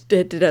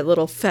did a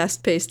little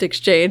fast paced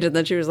exchange, and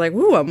then she was like,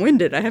 "Ooh, I'm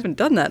winded. I haven't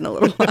done that in a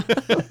little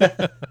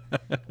while."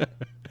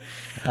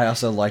 I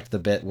also liked the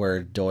bit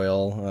where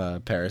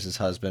Doyle, Paris's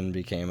husband,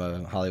 became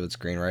a Hollywood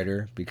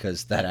screenwriter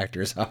because that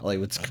actor is a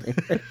Hollywood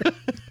screenwriter.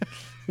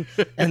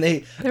 And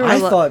I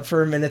thought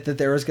for a minute that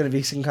there was going to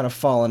be some kind of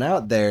falling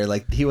out there,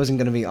 like he wasn't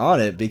going to be on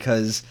it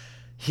because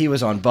he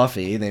was on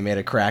Buffy. They made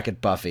a crack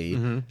at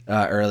Buffy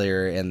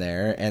earlier in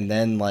there, and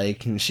then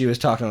like she was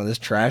talking all this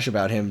trash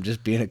about him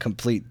just being a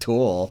complete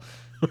tool.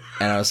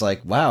 And I was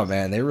like, wow,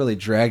 man, they really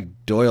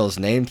dragged Doyle's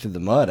name through the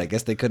mud. I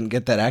guess they couldn't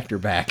get that actor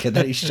back. And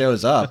then he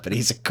shows up, and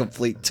he's a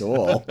complete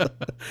tool.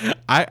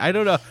 I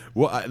don't know.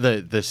 Well,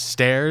 the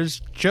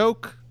stairs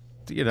joke,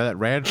 that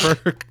ran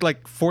for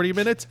like 40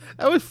 minutes.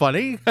 That was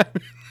funny.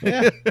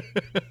 Yeah.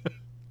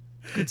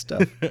 Good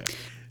stuff.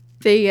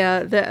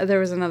 There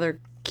was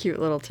another cute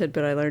little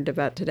tidbit I learned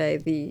about today.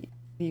 The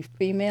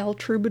female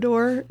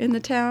troubadour in the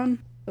town,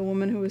 the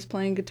woman who was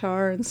playing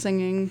guitar and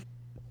singing.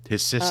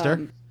 His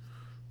sister?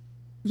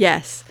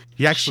 Yes.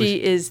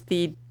 She is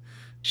the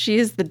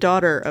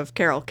daughter of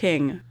Carole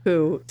King,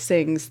 who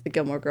sings the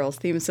Gilmore Girls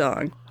theme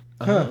song.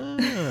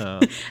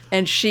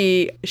 And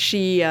she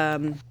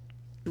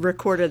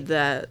recorded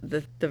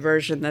the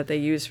version that they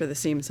used for the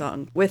theme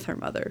song with her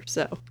mother.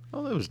 So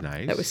Oh, that was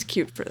nice. that was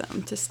cute for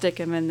them to stick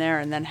him in there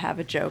and then have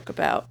a joke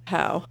about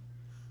how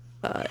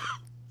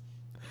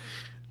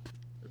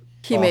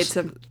he made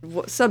some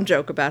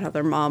joke about how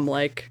their mom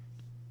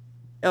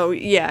oh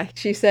yeah,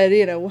 she said,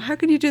 well, how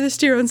can you do this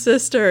to your own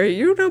sister?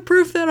 You no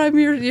proof that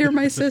you're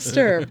my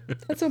sister.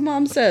 That's what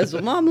mom says.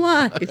 Well, mom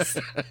lies.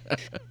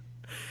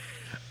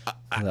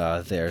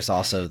 There's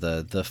also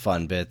the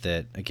fun bit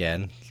that,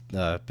 again,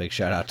 big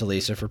shout out to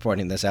Lisa for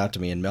pointing this out to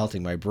me and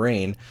melting my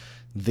brain.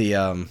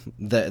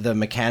 The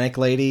mechanic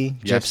lady,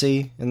 Yes.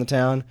 Gypsy in the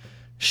town,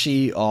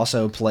 she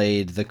also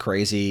played the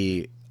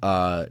crazy,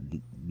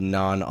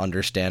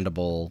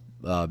 non-understandable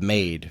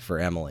maid for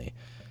Emily.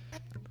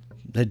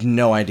 I had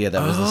no idea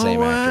that was the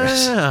same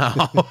actress.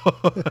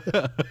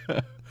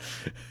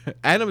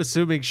 And I'm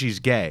assuming she's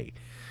gay.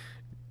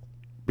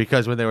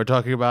 Because when they were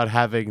talking about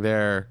having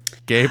their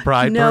gay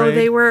pride No, parade...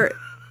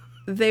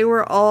 they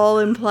were all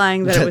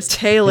implying that it was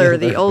Taylor,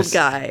 the old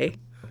guy,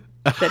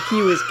 that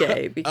he was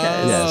gay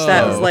because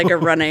that was like a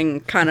running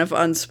kind of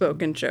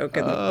unspoken joke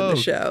in the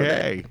show.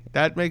 Okay,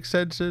 that makes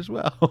sense as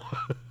well.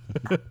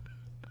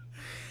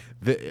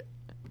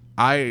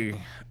 I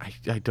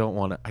don't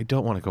want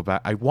to go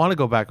back. I want to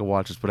go back and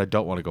watch this, but I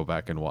don't want to go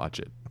back and watch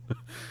it.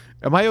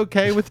 Am I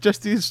okay with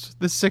just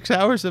the 6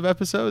 hours of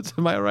episodes?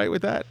 Am I all right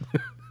with that?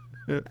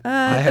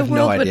 have The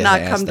no world would idea not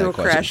to come ask to that a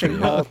question crashing for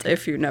you. halt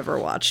if you never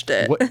watched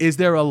it. Is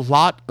there a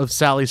lot of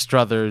Sally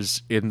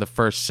Struthers in the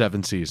first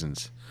 7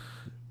 seasons?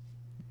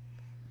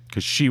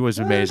 Because she was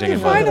amazing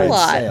in Quite both. a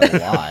lot. Say a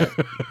lot.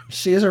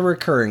 She is a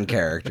recurring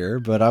character,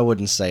 but I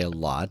wouldn't say a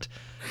lot.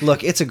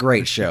 Look, it's a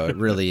great show. It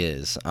really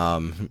is.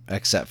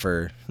 Except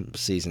for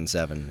season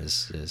 7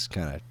 is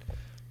kind of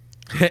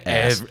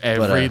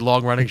Every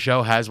long-running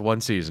show has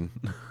 1 season.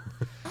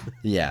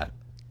 yeah.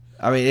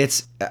 I mean,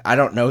 I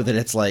don't know that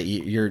it's like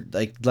you're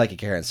like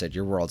Karen said,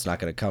 your world's not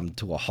going to come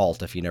to a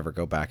halt if you never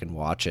go back and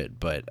watch it.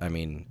 But I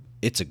mean,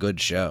 it's a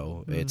good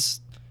show.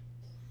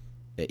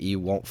 You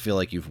won't feel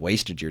like you've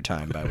wasted your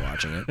time by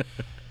watching it.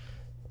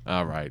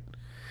 All right.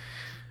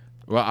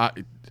 Well,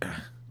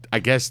 I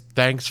guess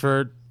thanks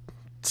for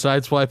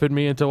sideswiping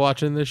me into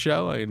watching this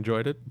show. I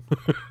enjoyed it.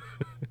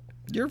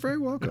 You're very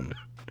welcome.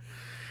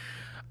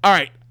 All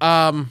right.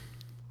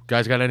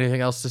 Guys, got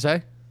anything else to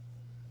say?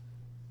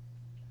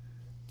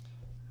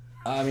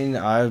 I mean,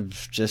 I'm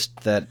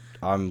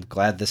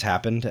glad this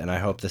happened, and I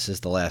hope this is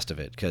the last of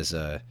it because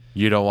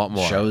You don't want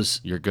more. Shows-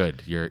 You're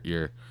good.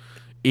 You're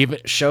even.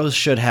 shows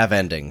should have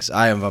endings.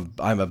 I'm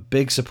a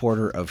big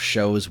supporter of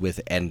shows with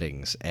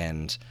endings,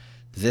 and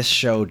this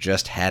show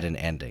just had an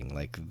ending.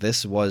 Like,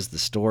 this was the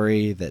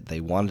story that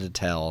they wanted to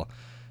tell.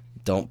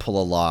 Don't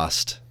pull a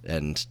Lost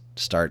and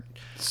start.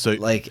 So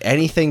Like,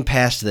 anything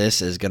past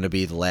this is going to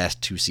be the last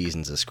 2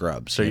 seasons of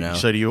Scrubs. So you know?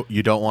 so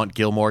you don't want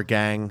Gilmore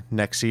Gang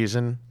next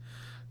season?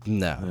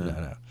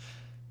 No.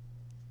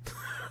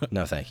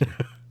 No, thank you.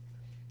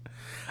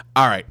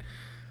 All right.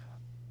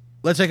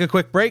 Let's take a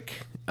quick break.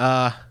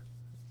 When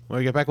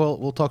we get back,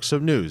 we'll talk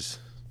some news.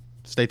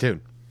 Stay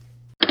tuned.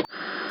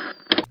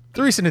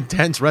 The recent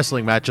intense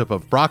wrestling matchup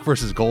of Brock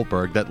versus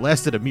Goldberg that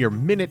lasted a mere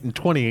minute and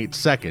 28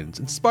 seconds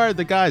inspired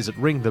the guys at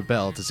Ring the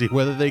Bell to see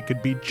whether they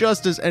could be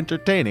just as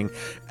entertaining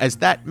as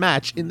that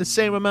match in the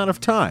same amount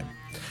of time.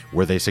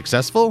 Were they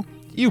successful?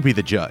 You be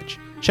the judge.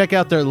 Check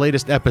out their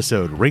latest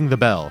episode, Ring the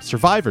Bell,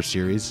 Survivor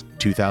Series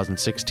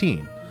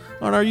 2016,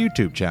 on our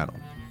YouTube channel.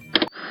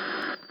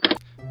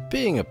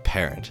 Being a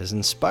parent has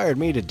inspired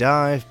me to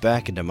dive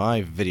back into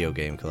my video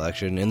game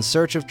collection in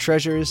search of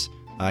treasures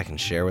I can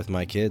share with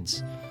my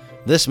kids.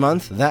 This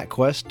month, that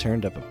quest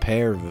turned up a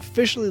pair of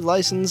officially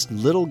licensed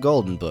Little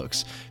Golden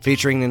books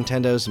featuring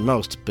Nintendo's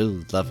most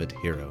beloved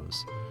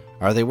heroes.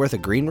 Are they worth a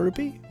green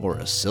rupee or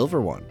a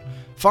silver one?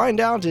 Find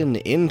out in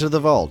Into the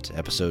Vault,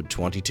 Episode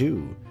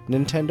 22,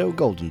 Nintendo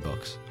Golden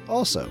Books,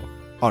 also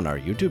on our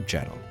YouTube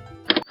channel.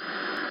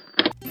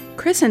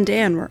 Chris and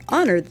Dan were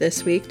honored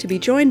this week to be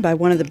joined by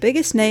one of the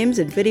biggest names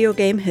in video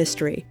game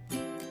history.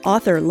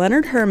 Author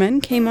Leonard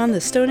Herman came on the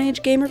Stone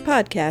Age Gamer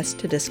podcast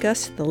to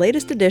discuss the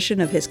latest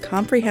edition of his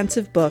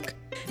comprehensive book,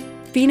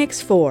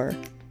 Phoenix 4,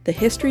 The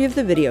History of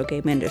the Video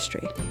Game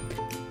Industry.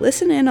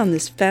 Listen in on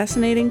this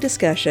fascinating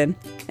discussion,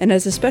 and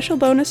as a special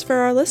bonus for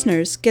our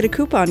listeners, get a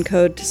coupon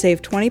code to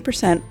save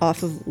 20%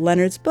 off of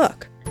Leonard's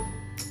book.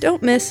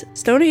 Don't miss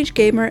Stone Age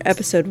Gamer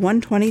episode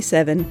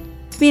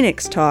 127,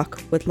 Phoenix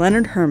Talk with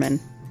Leonard Herman.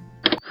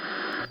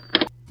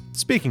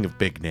 Speaking of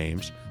big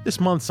names, this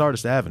month's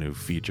Artist Avenue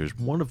features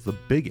one of the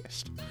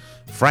biggest,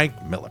 Frank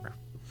Miller.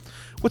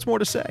 What's more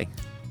to say?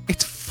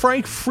 It's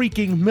Frank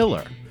freaking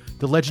Miller.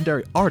 The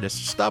legendary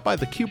artist stopped by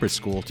the Cubert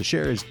School to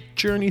share his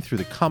journey through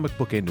the comic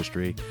book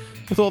industry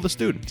with all the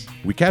students.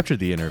 We captured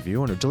the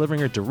interview and are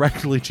delivering it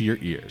directly to your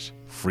ears,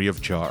 free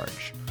of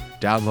charge.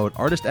 Download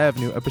Artist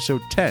Avenue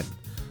episode 10,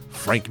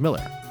 Frank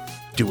Miller.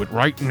 Do it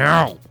right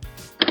now!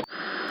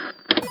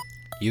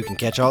 You can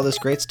catch all this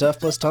great stuff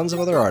plus tons of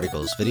other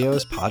articles,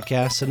 videos,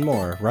 podcasts, and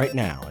more right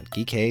now at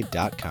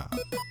geekade.com.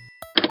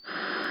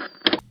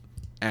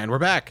 And we're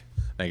back.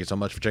 Thank you so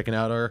much for checking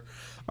out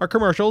our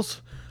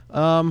commercials.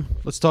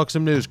 Let's talk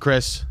some news,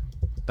 Chris.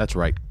 That's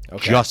right.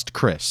 Okay. Just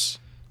Chris.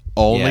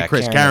 Only Yeah,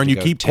 Chris. Karen Karen, had you to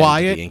go keep tend to the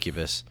quiet.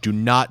 Incubus. Do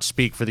not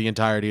speak for the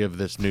entirety of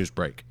this news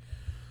break.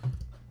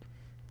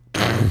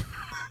 All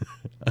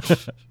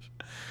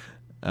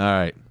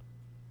right.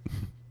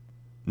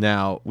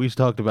 Now, we've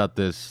talked about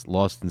this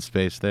Lost in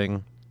Space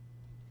thing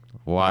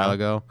a while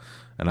ago,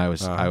 and I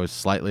was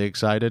slightly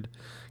excited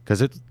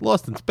because it's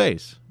Lost in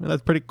Space. I mean,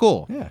 that's pretty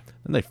cool. Yeah.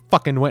 And they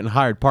fucking went and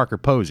hired Parker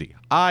Posey.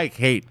 I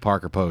hate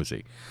Parker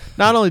Posey.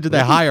 Not only did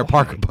they hire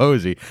Parker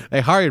Posey,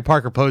 they hired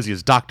Parker Posey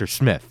as Dr.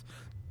 Smith.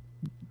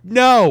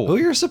 No. Who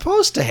you're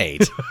supposed to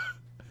hate.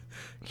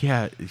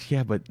 Yeah,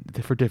 but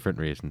for different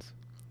reasons.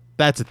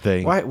 That's a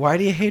thing. Why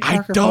do you hate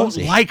Parker I don't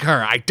Posey? like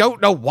her. I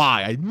don't know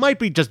why. It might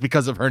be just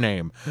because of her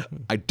name.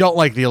 I don't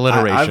like the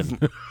alliteration.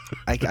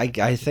 I think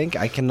the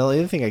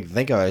only thing I can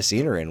think of I've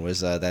seen her in was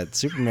that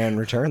Superman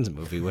Returns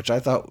movie, which I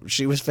thought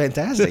she was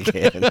fantastic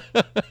in.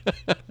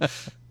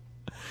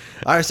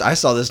 I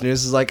saw this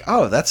news is like,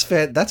 oh,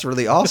 that's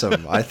really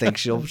awesome. I think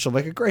she'll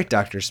make a great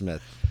Dr.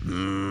 Smith.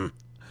 I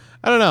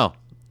don't know.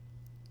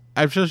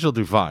 I'm sure she'll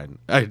do fine.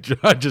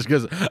 Just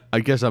because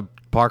I guess I'm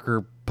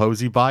Parker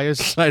Posey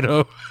biased. I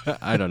don't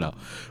know.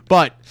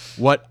 But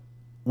what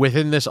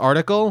within this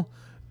article,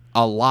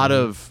 a lot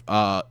of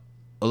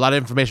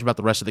information about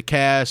the rest of the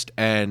cast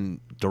and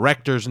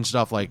directors and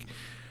stuff. Like,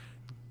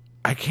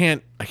 I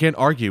can't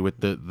argue with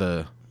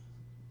the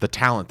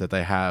talent that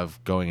they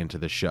have going into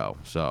this show.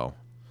 So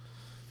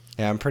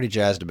Yeah, I'm pretty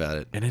jazzed about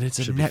it. and it's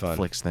a Should be fun.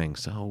 Netflix thing.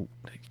 So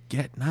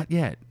not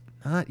yet.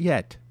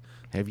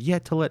 They have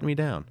yet to let me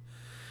down.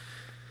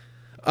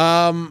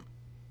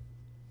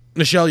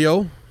 Michelle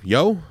Yeoh.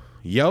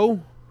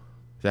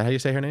 Is that how you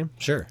say her name?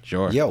 Sure.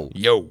 Yo.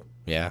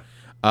 Yeah.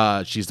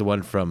 She's the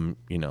one from,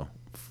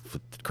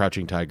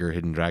 Crouching Tiger,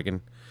 Hidden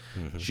Dragon.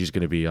 Mm-hmm. She's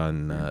going to be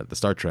on the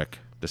Star Trek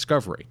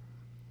Discovery.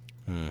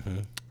 Mm-hmm.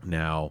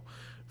 Now,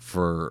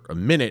 for a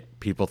minute,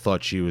 people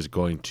thought she was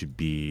going to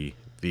be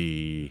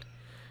the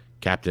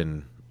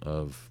captain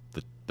of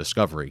the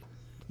Discovery,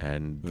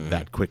 and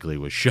that quickly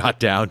was shot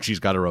down. She's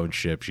got her own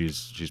ship.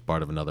 She's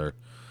part of another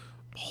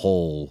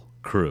whole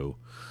crew.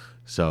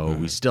 So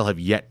we still have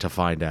yet to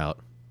find out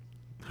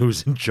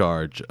who's in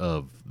charge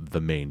of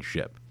the main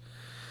ship.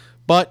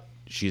 But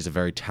she's a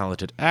very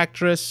talented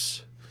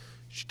actress.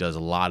 She does a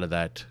lot of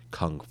that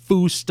kung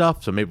fu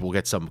stuff, so maybe we'll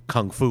get some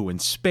kung fu in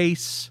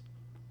space.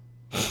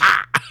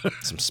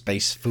 Some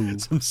space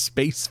food. Some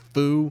space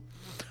fu.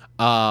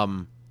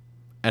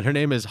 And her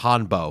name is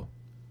Hanbo.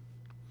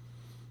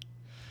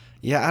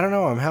 Yeah, I don't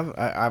know. I'm having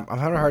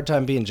a hard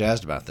time being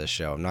jazzed about this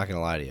show. I'm not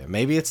gonna lie to you.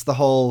 Maybe it's the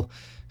whole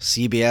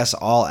CBS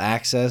All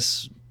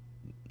Access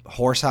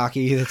horse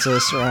hockey that's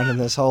surrounding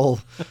this whole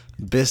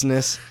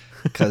business.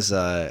 Because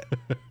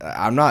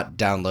I'm not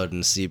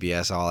downloading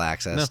CBS All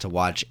Access to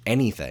watch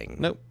anything.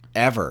 Nope.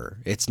 ever.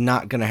 It's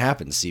not going to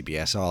happen,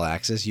 CBS All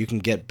Access. You can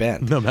get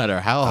bent. No matter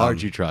how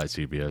hard you try,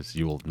 CBS,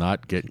 you will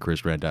not get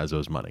Chris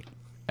Randazzo's money.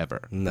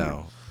 Ever.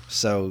 No.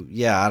 So,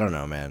 yeah, I don't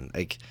know, man.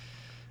 Like,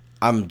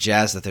 I'm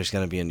jazzed that there's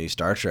going to be a new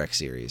Star Trek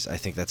series. I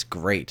think that's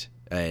great.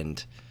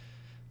 And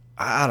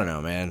I don't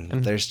know,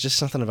 man. There's just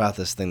something about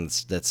this thing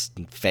that's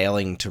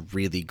failing to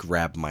really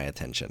grab my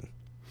attention.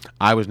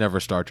 I was never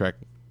a Star Trek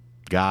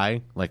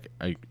guy. Like,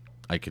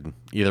 I could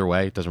either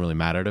way. It doesn't really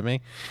matter to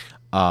me.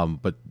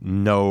 But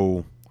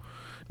none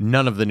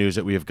of the news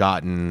that we have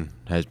gotten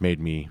has made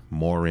me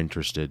more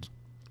interested.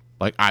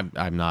 Like, I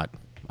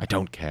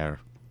don't care.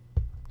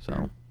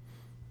 So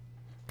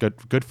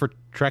good for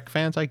Trek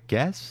fans, I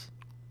guess.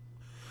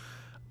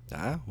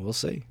 We'll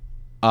see.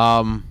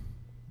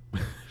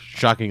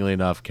 Shockingly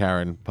enough,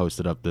 Karen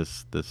posted up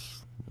this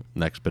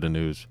next bit of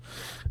news.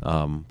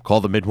 Call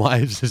the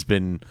Midwives has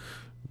been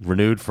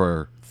renewed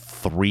for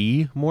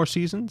 3 more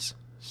seasons.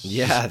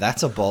 Yeah,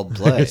 that's a bold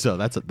play. So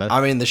that's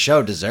I mean, the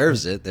show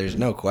deserves it. There's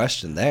no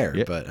question there.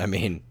 Yeah. But I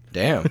mean,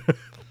 damn.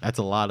 that's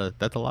a lot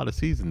of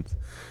seasons.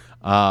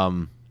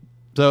 So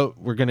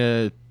we're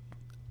gonna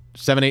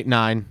 7, 8,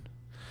 9,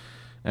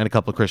 and a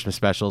couple of Christmas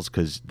specials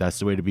because that's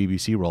the way the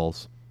BBC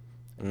rolls.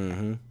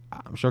 Mm-hmm.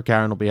 I'm sure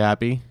Karen will be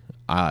happy.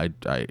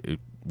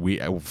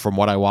 From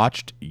what I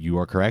watched, you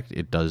are correct.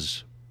 It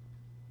does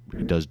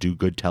do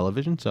good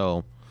television,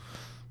 so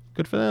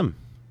good for them.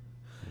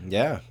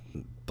 Yeah,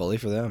 bully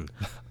for them.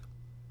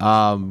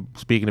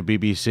 Speaking of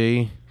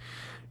BBC,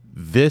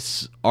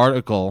 this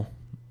article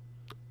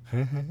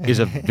is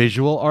a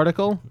visual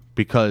article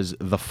because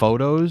the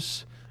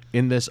photos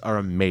in this are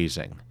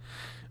amazing.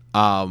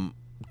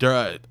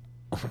 During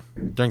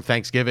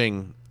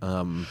Thanksgiving,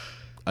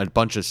 a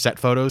bunch of set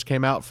photos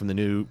came out from the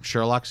new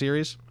Sherlock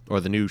series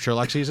or the new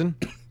Sherlock season.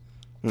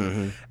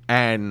 Mm-hmm.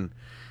 And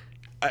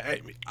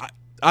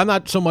I'm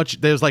not so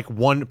much. There's like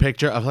one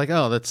picture. I was like,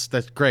 oh, that's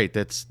great.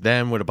 That's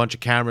them with a bunch of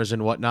cameras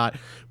and whatnot.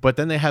 But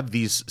then they have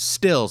these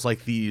stills,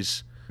 like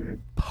these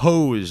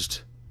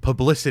posed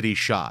publicity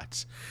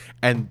shots.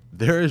 And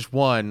there is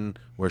one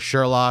where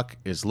Sherlock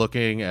is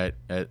looking at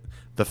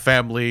the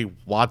family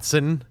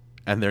Watson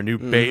and their new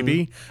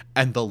baby,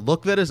 and the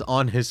look that is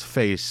on his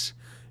face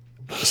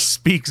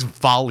speaks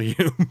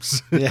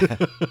volumes. Yeah.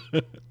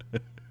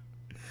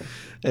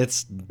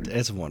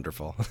 It's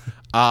wonderful.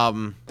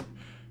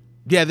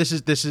 Yeah, this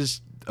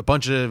is a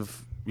bunch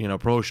of,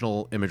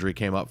 promotional imagery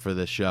came up for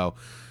this show.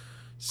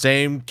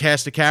 Same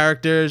cast of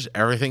characters,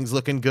 everything's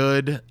looking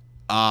good.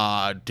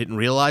 Didn't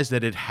realize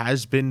that it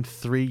has been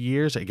 3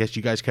 years. I guess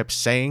you guys kept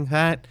saying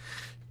that,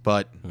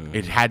 but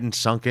it hadn't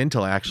sunk in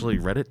till I actually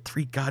read it.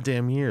 3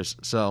 goddamn years.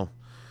 So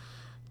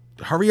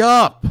hurry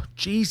up.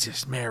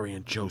 Jesus, Mary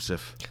and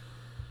Joseph.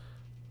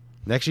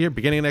 Next year,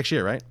 beginning of next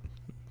year, right?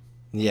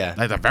 Yeah.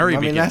 At the very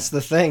beginning. That's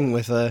the thing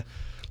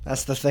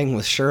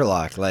with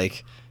Sherlock.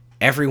 Like,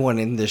 everyone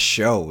in this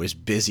show is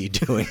busy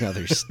doing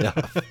other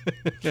stuff.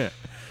 Yeah.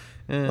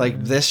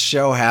 Like, this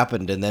show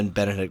happened, and then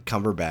Benedict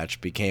Cumberbatch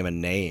became a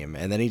name,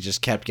 and then he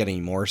just kept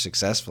getting more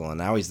successful, and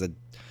now he's the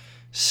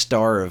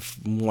star of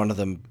one of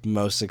the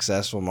most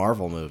successful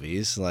Marvel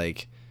movies.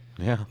 Like,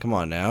 Yeah. come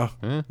on now.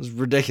 It's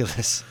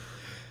ridiculous.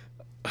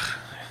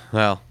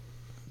 Well,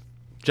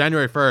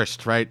 January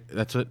 1st, right?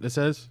 That's what it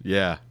says?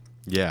 Yeah.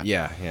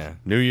 Yeah.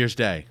 New Year's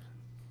Day.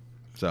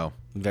 So,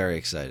 Very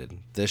excited.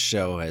 This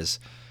show has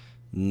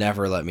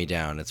never let me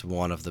down. It's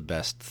one of the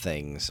best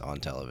things on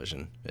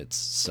television. It's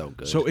so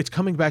good. so it's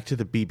coming back to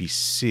the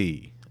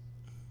BBC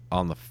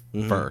on the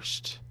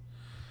 1st.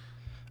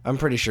 I'm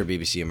pretty sure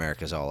BBC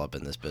America's all up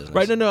in this business.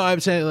 Right? No, I'm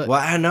saying Well,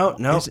 I know,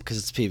 Is it- because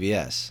it's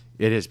PBS.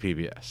 it is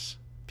PBS.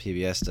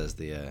 PBS does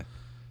the,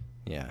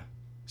 yeah.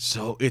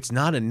 So it's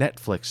not a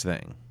Netflix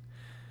thing.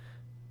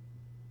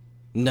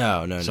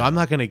 No. So I'm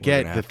not going to We're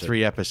get gonna the have to-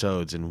 3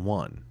 episodes in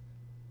one.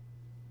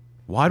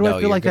 Why do No, I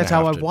feel you're like that's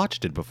gonna how have I to-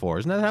 watched it before?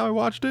 Isn't that how I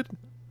watched it?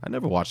 I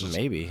never watched this.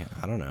 Maybe.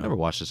 I don't know. Never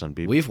watched this on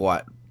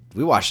BBC.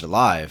 We watched it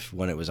live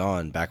when it was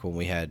on, back when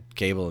we had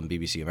cable and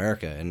BBC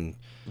America and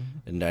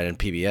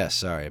PBS.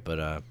 Sorry,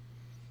 but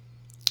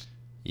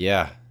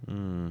yeah,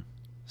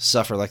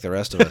 suffer like the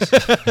rest of us.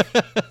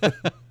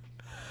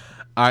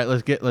 All right,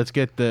 let's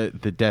get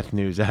the death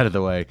news out of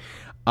the way.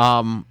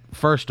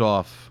 First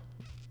off,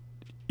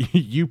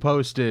 you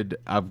posted.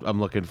 I'm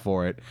looking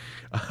for it.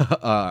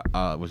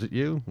 Was it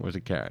you? Or was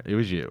it Karen? It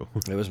was you.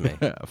 It was me.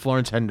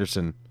 Florence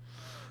Henderson,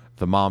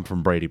 the mom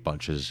from Brady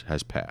Bunch,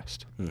 has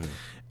passed.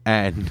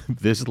 And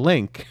this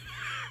link,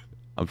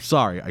 I'm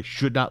sorry, I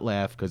should not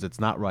laugh because it's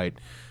not right.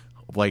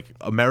 Like,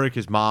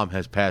 America's mom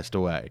has passed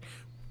away.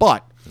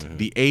 But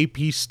the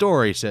AP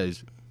story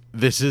says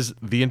this is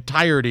the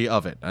entirety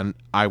of it. And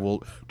I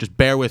will just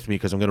bear with me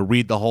because I'm going to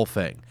read the whole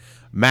thing.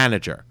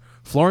 Manager,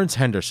 Florence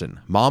Henderson,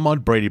 mom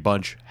on Brady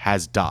Bunch,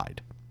 has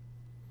died.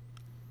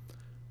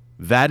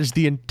 That is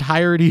the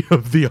entirety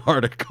of the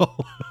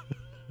article.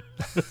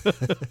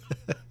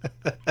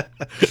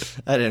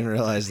 I didn't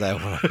realize that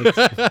one.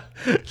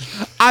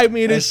 I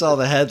mean, I it's saw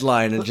the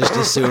headline and just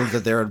assumed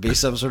that there would be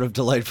some sort of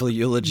delightful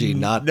eulogy,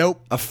 not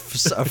Nope. a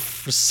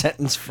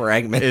sentence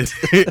fragment.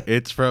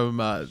 it's from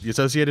the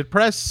Associated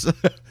Press.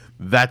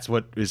 That's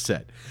what is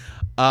said.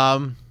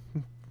 Haven't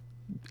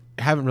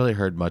really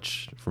heard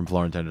much from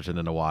Florence Henderson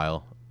in a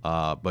while,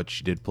 but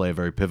she did play a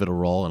very pivotal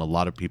role in a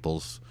lot of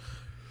people's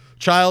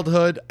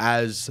childhood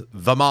as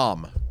the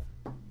mom.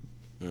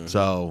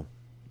 So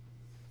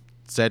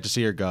sad to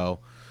see her go.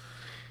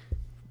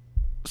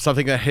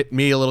 Something that hit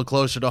me a little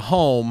closer to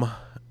home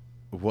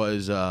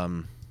was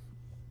The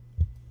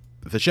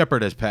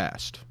Shepherd has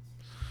passed.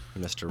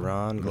 Mr.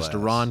 Ron Glass.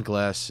 Mr. Ron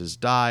Glass has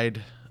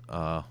died.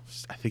 I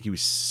think he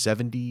was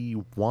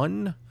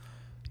 71.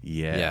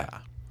 Yeah.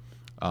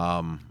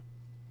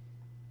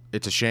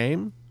 It's a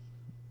shame.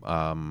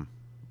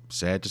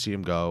 Sad to see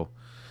him go.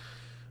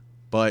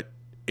 But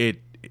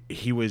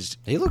he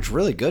looked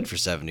really good for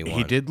 71.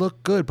 he did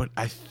look good, but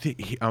I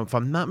think if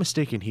I'm not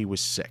mistaken, he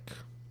was sick.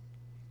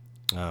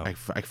 Oh. I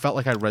felt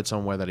like I read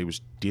somewhere that he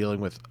was dealing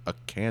with a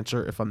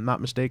cancer, if I'm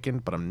not mistaken,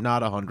 but I'm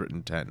not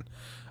 110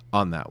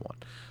 on that one.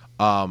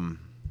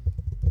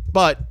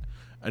 But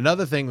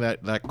another thing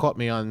that caught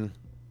me on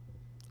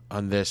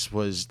this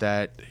was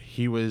that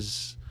he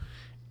was,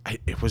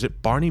 was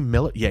it Barney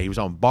Miller? Yeah, he was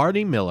on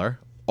Barney Miller,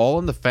 All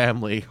in the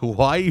Family,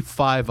 Hawaii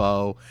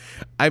Five-0.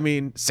 I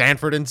mean,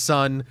 Sanford and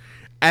Son,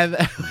 and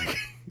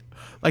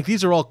like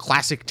these are all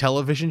classic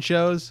television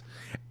shows.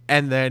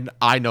 And then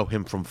I know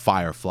him from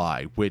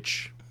Firefly,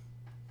 which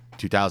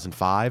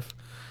 2005.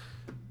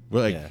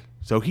 Yeah.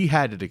 So he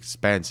had an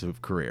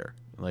expansive career.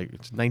 Like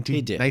it's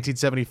He did.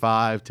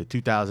 1975 to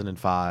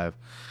 2005.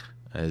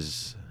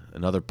 As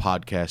another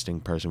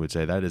podcasting person would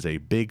say, that is a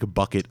big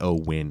bucket o'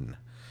 win.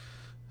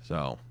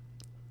 So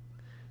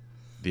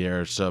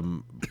there are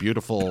some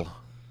beautiful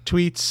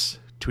tweets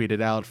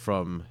tweeted out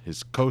from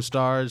his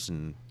co-stars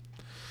and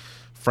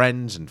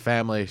friends and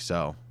family.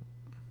 So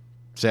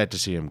sad to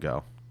see him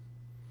go.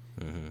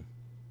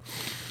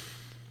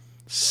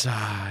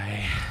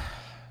 Sigh.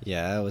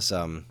 Yeah, it was,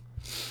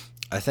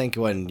 I think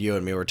when you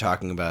and me were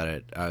talking about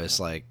it, I was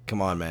like,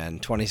 come on, man,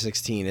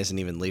 2016 isn't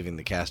even leaving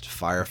the cast of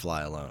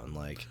Firefly alone.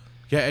 Like,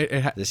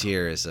 Yeah, this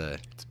year is,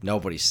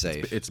 nobody's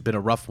safe. it's been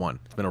a rough one.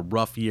 It's been a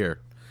rough year.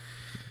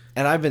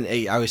 And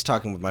I was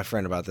talking with my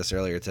friend about this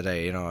earlier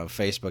today. You know,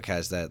 Facebook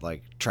has that,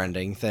 like,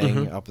 trending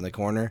thing up in the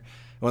corner.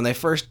 When they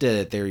first did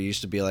it, there used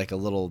to be, like, a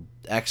little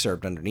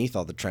excerpt underneath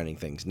all the trending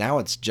things. Now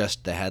it's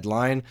just the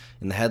headline,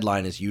 and the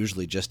headline is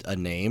usually just a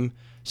name.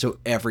 So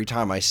every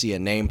time I see a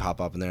name pop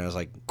up in there, I was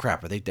like,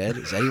 crap, are they dead?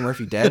 Is Eddie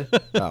Murphy dead?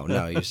 Oh,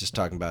 no, he was just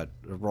talking about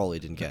a role he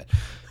didn't get.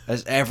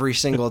 As every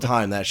single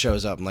time that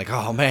shows up, I'm like,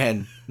 oh,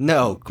 man,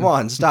 no, come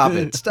on, stop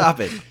it, stop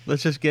it.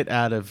 Let's just get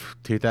out of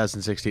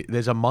 2016.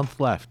 There's a month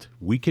left.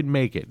 We can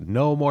make it.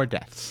 No more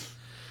deaths.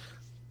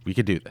 We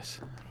could do this.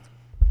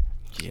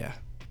 Yeah.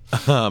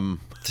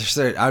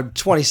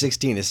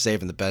 2016 is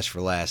saving the best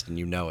for last, and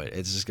you know it.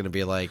 It's just going to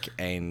be like,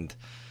 and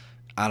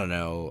I don't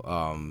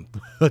know,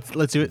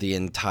 Let's do it. the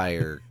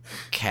entire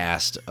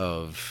cast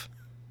of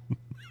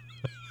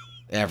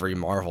every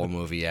Marvel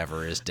movie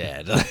ever is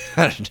dead.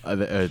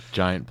 A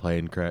giant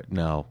plane crash.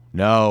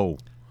 No.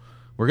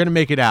 We're gonna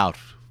make it out.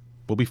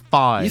 We'll be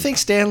fine. You think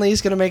Stan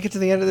Lee's going to make it to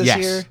the end of this Yes.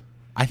 year?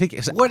 I think.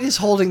 It's, What is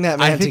holding that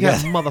man I think together?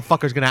 that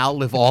motherfucker's gonna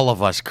outlive all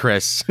of us,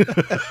 Chris.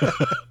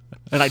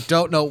 And I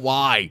don't know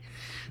why.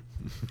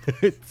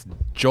 It's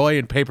joy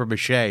and paper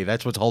mache.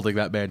 That's what's holding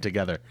that man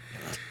together.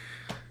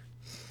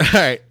 All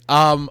right.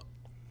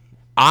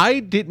 I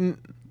didn't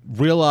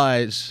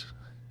realize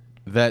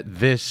that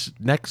this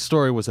next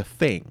story was a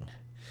thing.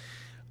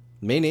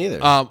 Me neither.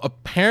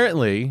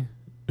 Apparently,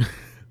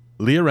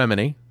 Leah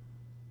Remini,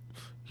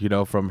 you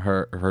know, from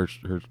her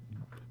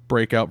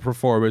breakout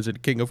performance in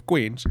King of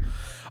Queens,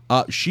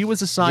 she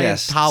was a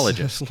Scientologist.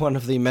 Yes, one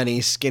of the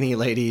many skinny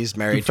ladies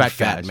married to Fat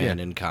fat guys, men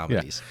yeah. in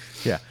comedies.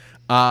 Yeah.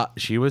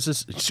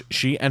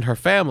 She and her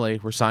family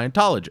were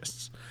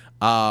Scientologists.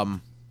 I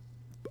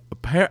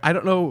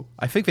don't know.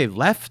 I think they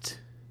left,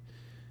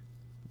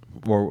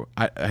 or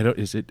I don't.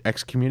 Is it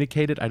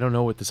excommunicated? I don't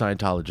know what the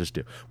Scientologists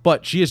do.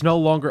 But she is no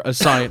longer a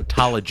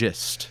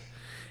Scientologist,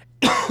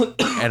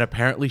 and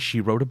apparently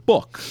she wrote a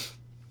book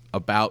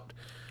about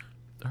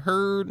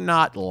her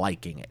not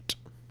liking it.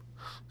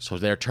 So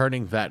they're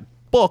turning that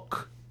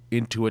book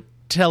into a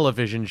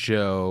television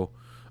show,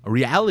 a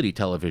reality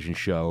television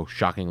show,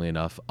 shockingly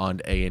enough,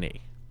 on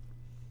A&E.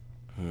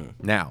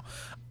 Now,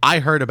 I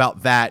heard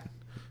about that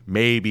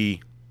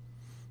maybe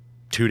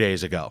 2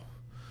 days ago.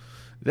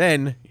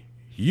 Then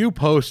you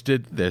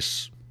posted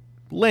this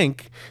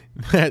link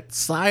that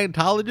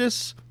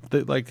Scientologists,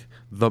 the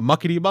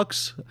muckety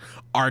mucks,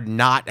 are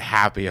not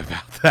happy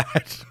about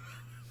that.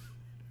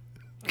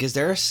 Because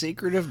they're a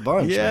secretive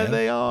bunch, Yeah, man.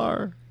 they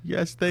are.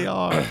 Yes, they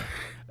are.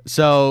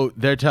 So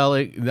they're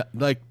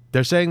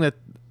they're saying that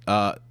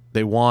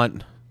they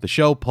want the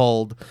show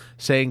pulled,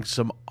 saying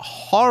some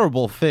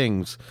horrible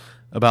things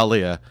about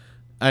Leah.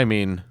 I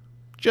mean,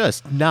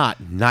 just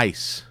not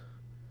nice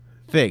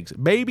things.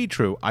 Maybe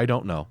true. I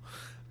don't know.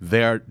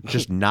 They're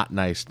just not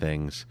nice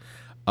things.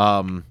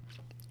 But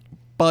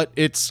but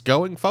it's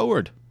going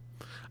forward.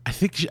 I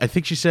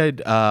think she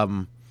said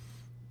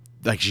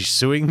like she's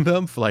suing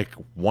them for like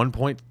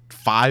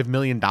 $1.5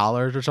 million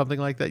or something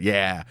like that.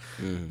 Yeah.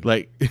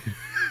 Like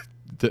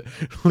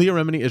Leah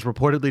Remini is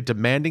reportedly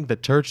demanding the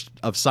Church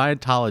of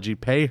Scientology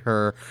pay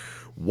her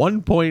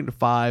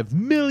 $1.5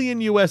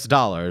 million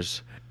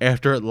US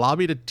after it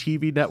lobbied a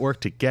TV network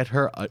to get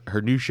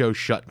her new show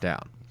shut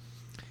down.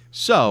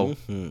 So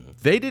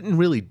they didn't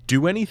really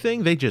do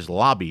anything. They just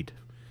lobbied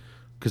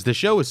because the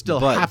show is still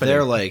But happening.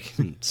 they're like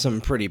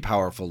some pretty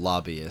powerful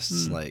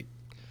lobbyists. Like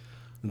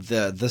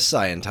the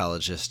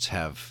Scientologists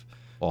have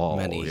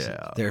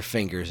their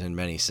fingers in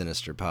many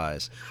sinister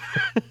pies.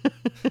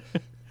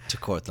 To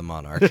quote the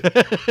monarch.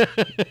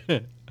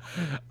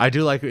 I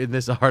do like in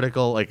this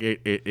article, like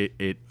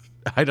it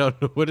I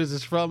don't know, what is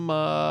this from?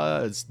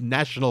 It's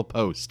National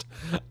Post.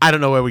 I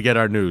don't know where we get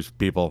our news,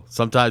 people.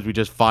 Sometimes we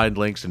just find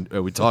links and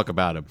we talk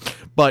about them.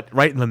 But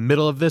right in the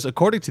middle of this,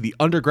 according to the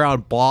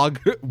underground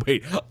bunker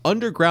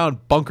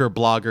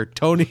blogger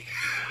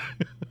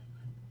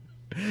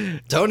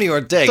Tony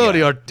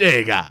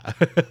Ortega.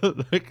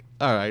 Like,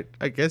 all right,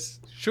 I guess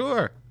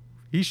sure,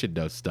 he should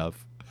know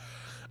stuff.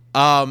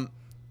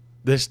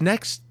 This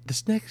next,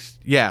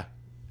 yeah,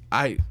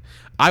 I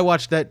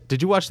watched that.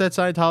 Did you watch that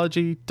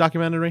Scientology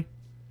documentary?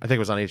 I think it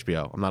was on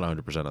HBO. I'm not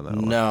 100% on that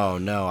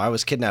one. No, I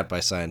was kidnapped by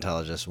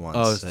Scientologists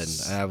once,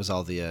 and I was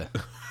all the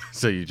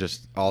So you're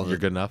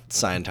good enough.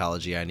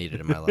 Scientology I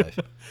needed in my life.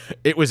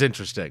 It was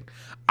interesting.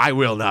 I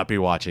will not be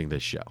watching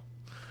this show.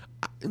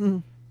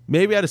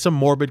 Maybe out of some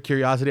morbid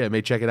curiosity, I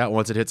may check it out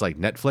once it hits like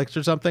Netflix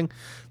or something.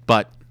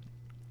 But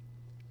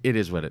it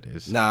is what it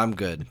is. Nah, I'm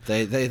good.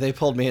 They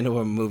pulled me into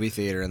a movie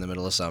theater in the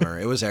middle of summer.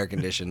 It was air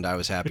conditioned. I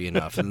was happy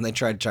enough. And they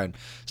started trying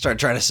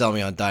to sell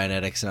me on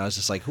Dianetics, and I was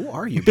just like, "Who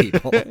are you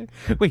people?"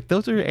 Wait,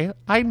 those are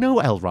I know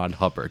L. Ron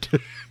Hubbard.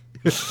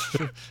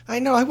 I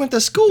know. I went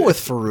to school with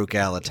Farouk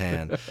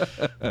Alatan.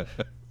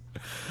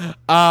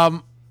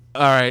 All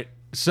right.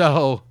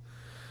 So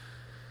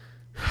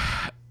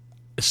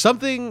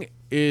something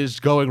is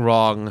going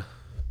wrong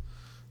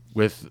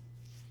with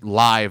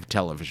live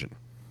television.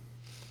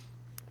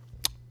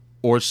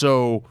 Or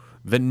so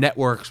the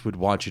networks would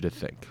want you to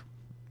think.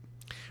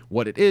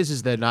 What it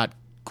is they're not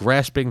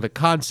grasping the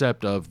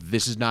concept of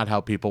this is not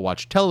how people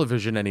watch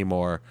television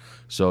anymore,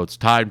 so it's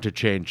time to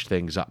change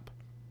things up.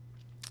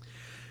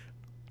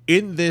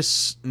 In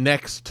this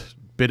next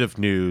bit of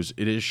news,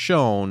 it is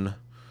shown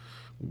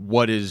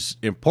what is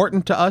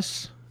important to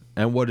us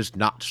and what is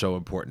not so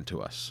important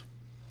to us.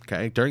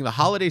 Okay? During the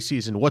holiday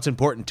season, what's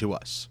important to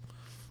us?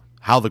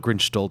 How the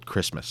Grinch Stole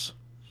Christmas.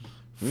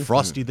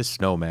 Frosty the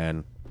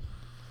Snowman.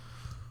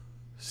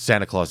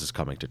 Santa Claus is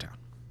coming to town.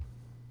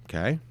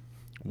 Okay?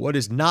 What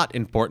is not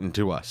important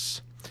to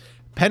us?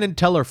 Penn and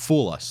Teller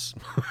fool us.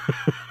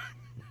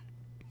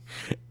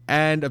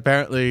 And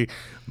apparently,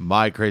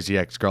 my crazy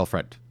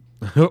ex-girlfriend.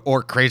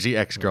 Or crazy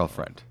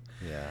ex-girlfriend.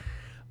 Yeah.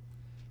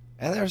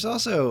 And there's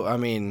also, I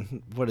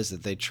mean, what is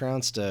it? They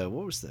trounced,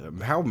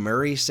 How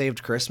Murray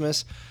Saved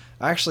Christmas?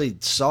 I actually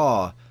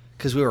saw,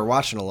 because we were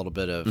watching a little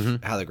bit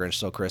of How the Grinch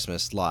Stole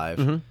Christmas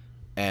live.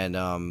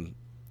 And,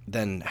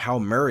 then How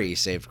Murray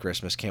Saved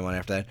Christmas came on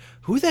after that.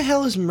 Who the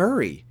hell is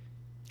Murray?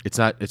 It's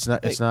not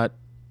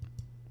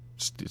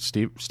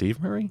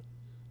Steve Murray?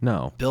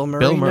 No. Bill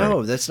Murray?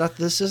 No, that's not.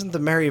 This isn't the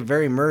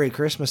Very Murray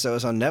Christmas that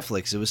was on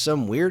Netflix. It was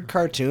some weird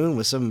cartoon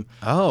with some.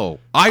 Oh,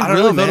 I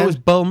really thought it was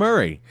Bill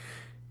Murray.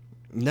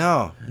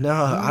 No,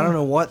 I don't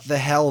know what the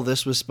hell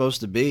this was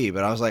supposed to be,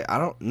 but I was like, I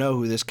don't know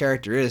who this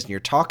character is, and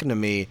you're talking to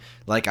me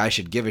like I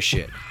should give a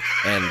shit,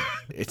 and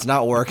it's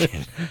not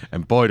working.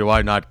 And boy, do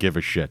I not give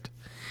a shit.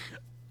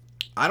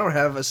 I don't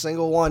have a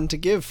single one to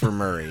give for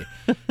Murray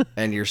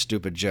and your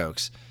stupid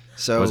jokes.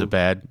 So was it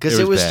bad? Because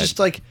it was bad. just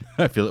like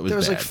I feel it was. There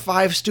was bad. like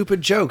 5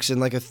 stupid jokes in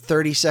like a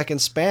 30-second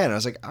span. I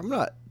was like,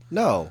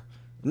 No,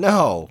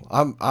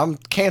 I'm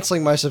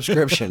canceling my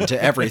subscription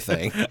to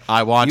everything.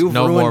 I want You've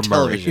no more ruined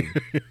television.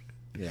 Murray.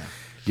 Yeah.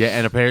 Yeah,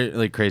 and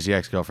apparently Crazy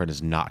Ex-Girlfriend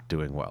is not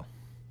doing well.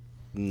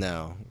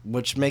 No,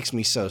 which makes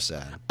me so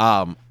sad.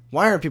 Why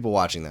aren't people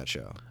watching that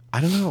show?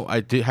 I don't know.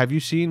 Have you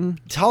seen?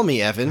 Tell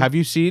me, Evan. Have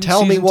you seen?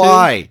 Tell me season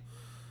why.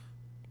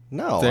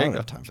 No, There I you don't go.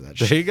 have time for that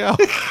There shit. you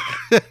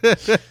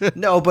go.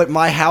 No, but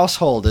my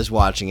household is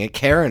watching it.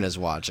 Karen is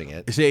watching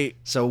it. See,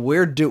 So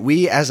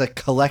we as a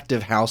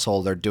collective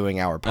household are doing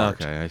our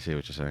part. okay, I see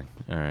what you're saying.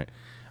 All right,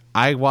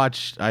 I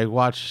watched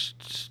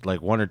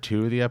like 1 or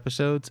 2 of the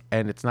episodes,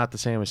 and it's not the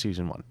same as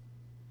season 1.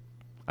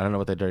 I don't know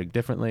what they're doing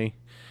differently.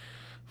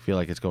 I feel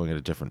like it's going in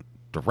a different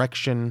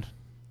direction.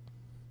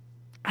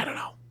 I don't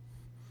know.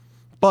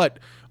 But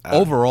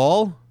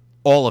overall,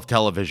 all of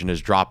television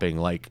is dropping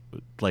like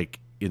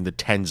in the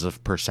tens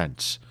of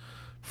percents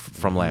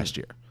from last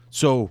year.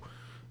 So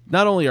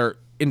not only are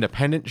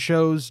independent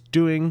shows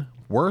doing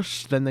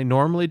worse than they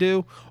normally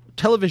do,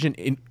 television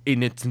in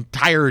its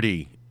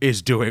entirety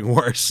is doing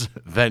worse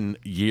than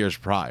years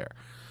prior.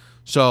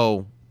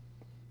 So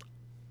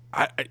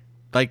I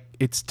like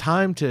it's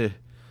time to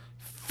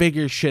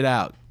figure shit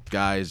out,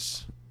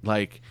 guys.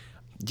 Like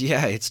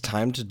Yeah, it's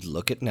time to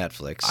look at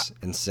Netflix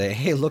and say,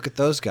 hey, look at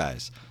those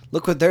guys.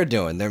 Look what they're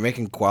doing. They're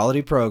making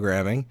quality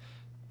programming,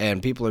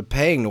 and people are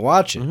paying to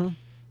watch it.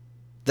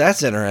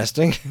 That's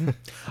interesting.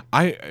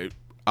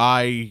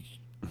 I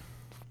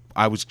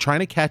was trying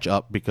to catch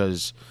up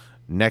because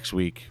next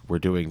week we're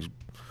doing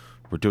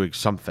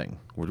something.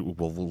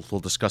 We'll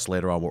discuss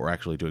later on what we're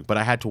actually doing. But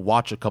I had to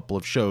watch a couple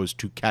of shows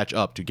to catch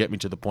up to get me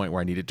to the point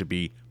where I needed to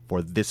be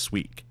for this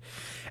week.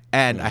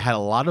 And I had a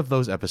lot of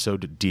those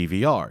episodes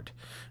DVR'd.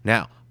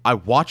 Now, I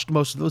watched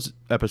most of those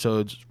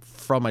episodes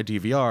from my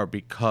DVR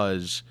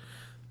because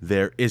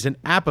there is an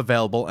app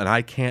available and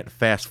I can't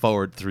fast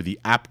forward through the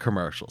app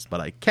commercials, but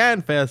I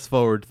can fast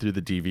forward through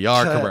the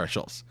DVR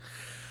commercials.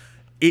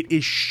 It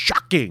is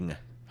shocking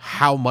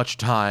how much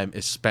time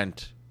is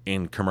spent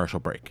in commercial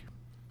break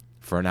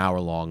for an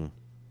hour-long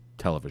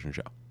television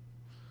show.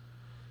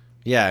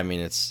 Yeah, I mean,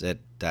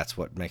 that's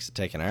what makes it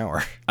take an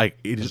hour. It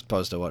As is.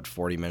 opposed to, what,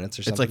 40 minutes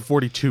or something? It's like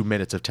 42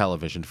 minutes of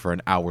television for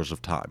an hour's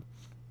of time.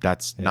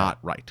 That's not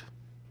right.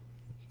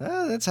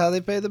 That's how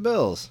they pay the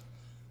bills.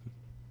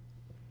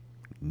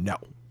 No.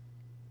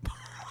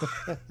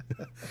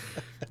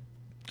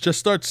 Just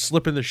start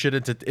slipping the shit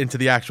into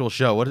the actual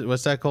show.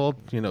 What's that called?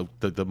 You know,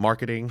 the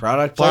marketing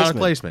Product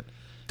placement.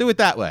 Do it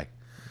that way.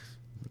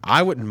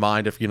 I wouldn't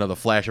mind if the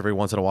Flash every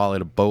once in a while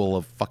ate a bowl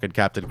of fucking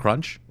Captain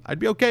Crunch. I'd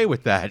be okay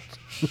with that.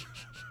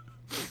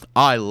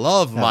 I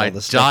love my All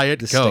the Diet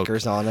the Coke.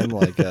 stickers on them,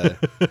 like the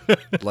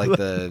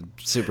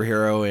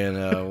superhero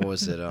in what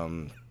was it?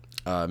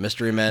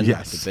 Mystery Men.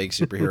 Yes. The big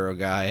superhero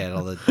guy had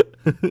all the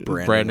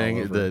branding,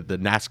 all over. the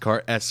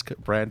NASCAR-esque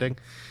branding.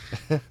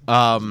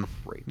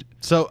 Great.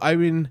 So, I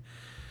mean,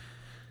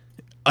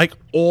 like,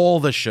 all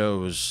the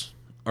shows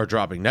are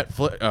dropping. Not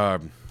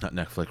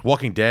Netflix.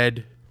 Walking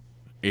Dead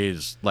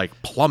is,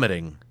 like,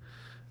 plummeting.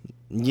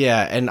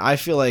 Yeah, and I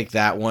feel like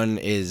that one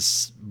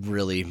is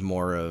really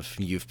more of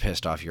you've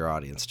pissed off your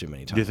audience too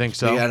many times. You think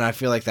so? Yeah, and I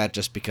feel like that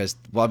just because,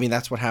 well, I mean,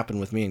 that's what happened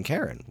with me and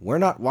Karen. We're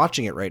not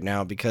watching it right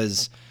now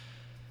because,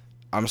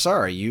 I'm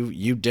sorry,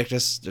 you dicked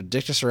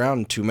us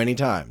around too many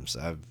times.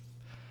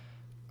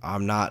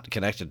 I'm not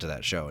connected to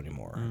that show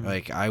anymore.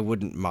 Like, I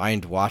wouldn't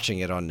mind watching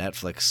it on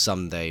Netflix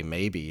someday,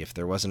 maybe, if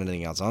there wasn't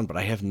anything else on, but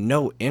I have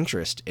no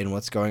interest in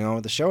what's going on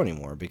with the show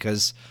anymore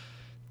because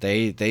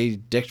they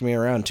dicked me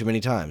around too many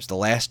times. The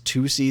last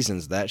 2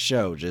 seasons, that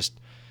show just,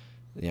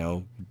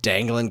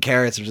 dangling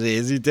carrots.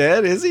 Is he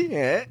dead? Is he?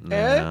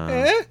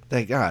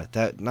 Thank God.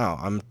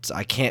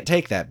 I can't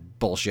take that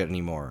bullshit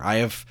anymore. I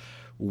have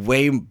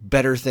way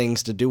better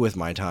things to do with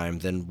my time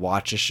than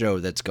watch a show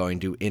that's going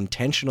to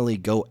intentionally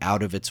go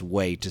out of its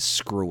way to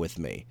screw with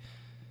me.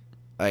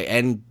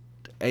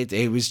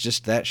 It was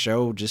just, that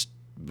show just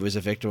was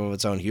a victim of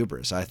its own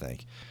hubris, I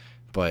think.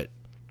 But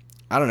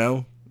I don't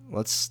know.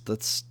 Let's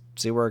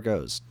see where it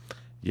goes.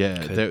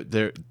 Yeah,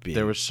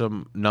 there were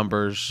some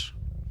numbers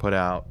put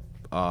out,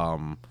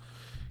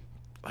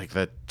 like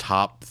the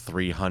top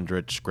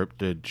 300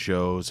 scripted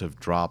shows have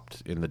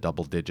dropped in the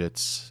double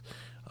digits.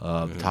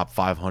 Top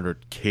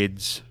 500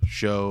 kids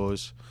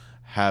shows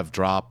have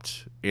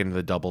dropped in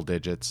the double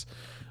digits.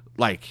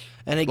 And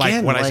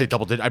again, when I say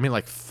double digit, I mean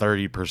like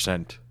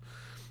 30%.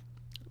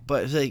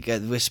 But like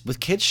with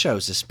kids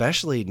shows,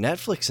 especially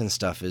Netflix and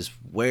stuff, is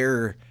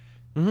where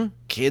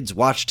kids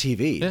watch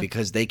TV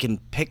because they can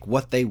pick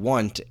what they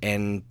want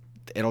and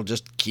it'll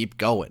just keep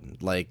going.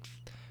 Like,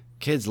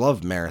 kids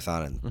love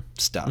marathoning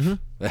stuff.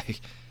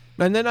 Like,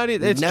 And then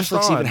it's just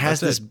Netflix on. even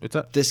has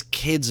That's this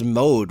kids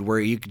mode where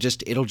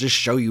it'll just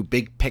show you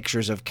big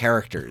pictures of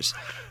characters,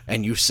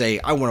 and you say,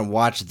 I want to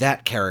watch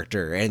that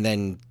character, and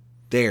then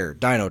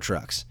Dino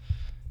Trucks.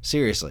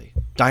 Seriously,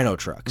 Dino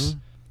Trucks.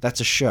 That's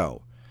a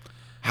show.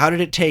 How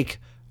did it take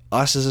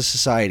us as a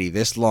society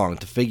this long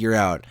to figure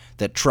out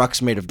that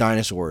trucks made of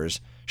dinosaurs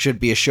should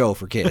be a show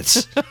for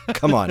kids?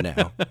 Come on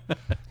now.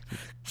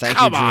 Thank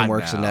you,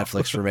 DreamWorks and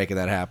Netflix, for making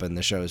that happen.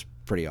 The show is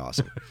pretty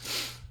awesome.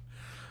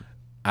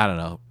 I don't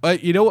know.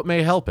 But you know what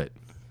may help it?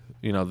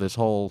 This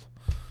whole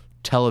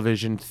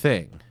television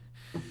thing.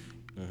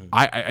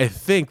 I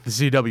think the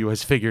CW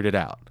has figured it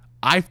out.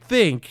 I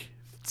think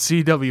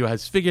CW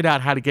has figured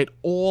out how to get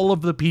all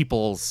of the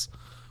peoples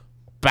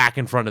back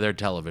in front of their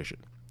television.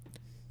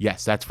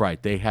 Yes, that's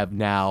right. They have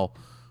now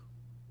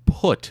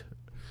put...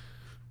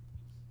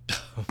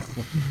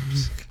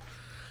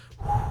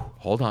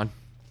 Hold on.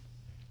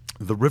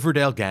 The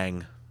Riverdale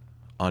Gang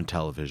on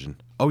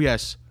television. Oh,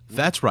 yes,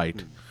 that's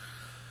right.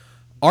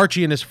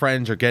 Archie and his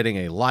friends are getting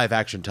a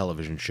live-action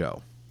television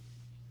show.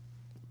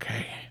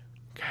 Okay.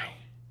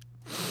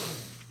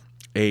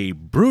 A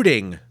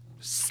brooding,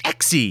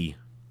 sexy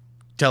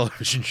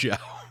television show.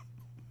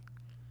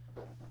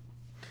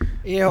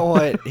 You know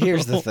what?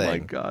 Here's the thing. Oh, my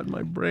God,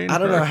 my brain I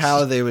don't know hurts.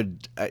 how they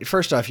would...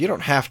 First off, you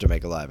don't have to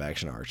make a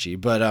live-action Archie,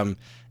 but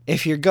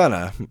if you're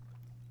gonna,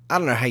 I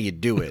don't know how you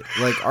do it.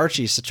 Like,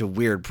 Archie's such a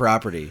weird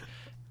property,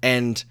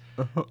 and...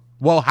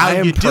 Well, how I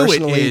am you do it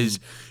personally- is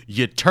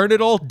you turn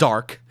it all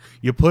dark,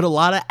 you put a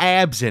lot of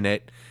abs in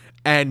it,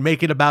 and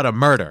make it about a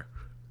murder.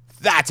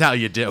 That's how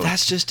you do it.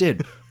 That's just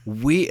it.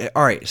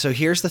 All right, so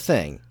here's the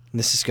thing.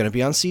 This is going to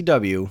be on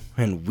CW,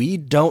 and we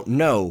don't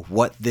know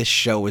what this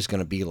show is going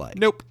to be like.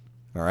 Nope.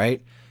 All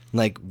right?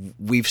 Like,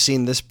 we've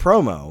seen this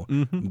promo,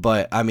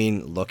 but, I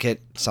mean, look at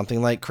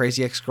something like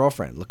Crazy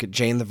Ex-Girlfriend. Look at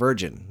Jane the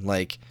Virgin.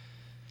 Like,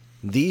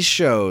 these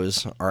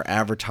shows are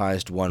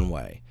advertised one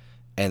way,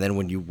 and then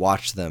when you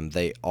watch them,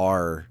 they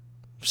are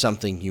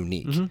something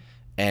unique.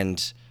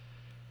 And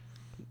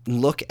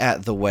look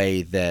at the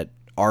way that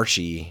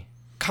Archie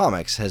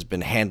Comics has been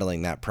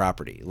handling that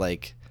property.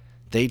 Like,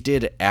 they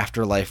did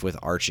Afterlife with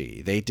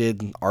Archie. They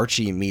did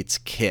Archie Meets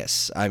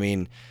Kiss. I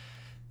mean,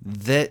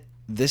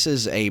 this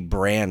is a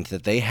brand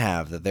that they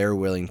have that they're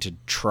willing to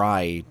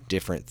try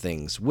different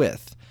things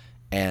with.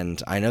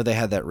 And I know they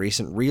had that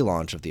recent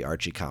relaunch of the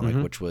Archie comic,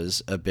 which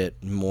was a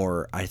bit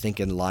more, I think,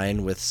 in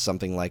line with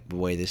something like the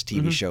way this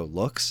TV show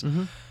looks.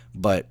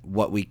 But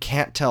what we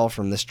can't tell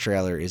from this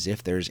trailer is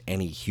if there's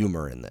any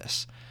humor in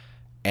this.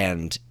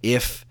 And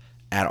if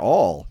at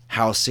all,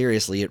 how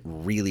seriously it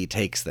really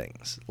takes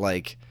things.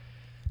 Like,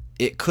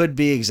 it could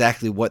be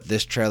exactly what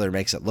this trailer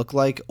makes it look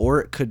like,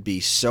 or it could be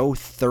so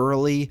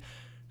thoroughly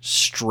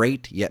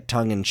straight yet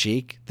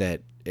tongue-in-cheek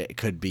that it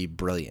could be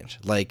brilliant.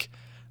 Like,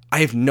 I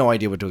have no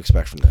idea what to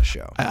expect from this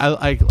show.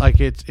 I like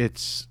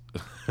it's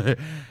all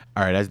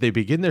right. As they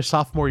begin their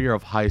sophomore year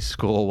of high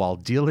school while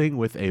dealing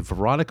with a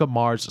Veronica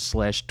Mars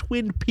 /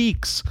 Twin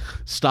Peaks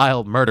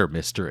style murder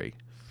mystery.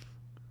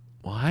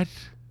 What?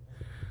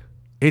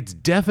 It's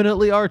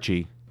definitely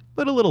Archie,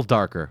 but a little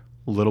darker,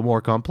 a little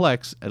more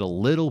complex, and a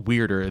little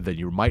weirder than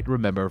you might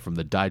remember from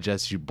the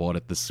digests you bought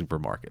at the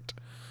supermarket.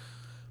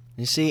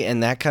 You see,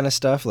 and that kind of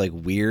stuff, like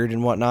weird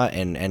and whatnot,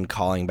 and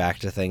calling back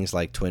to things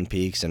like Twin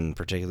Peaks and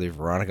particularly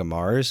Veronica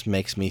Mars,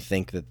 makes me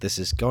think that this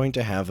is going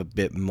to have a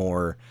bit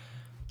more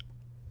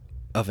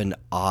of an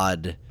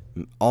odd,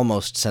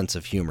 almost sense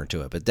of humor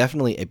to it, but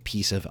definitely a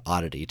piece of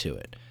oddity to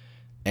it.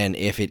 And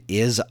if it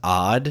is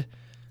odd,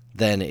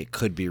 then it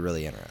could be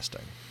really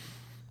interesting.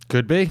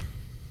 Could be.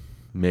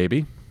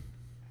 Maybe.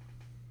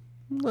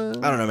 I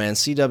don't know, man.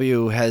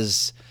 CW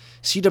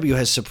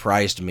has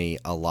surprised me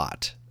a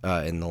lot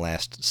in the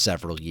last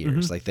several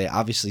years. Like, they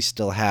obviously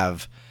still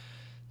have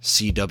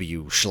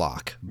CW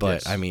schlock,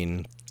 but Yes. I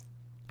mean,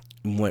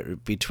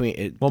 between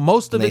it, Well,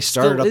 most of they it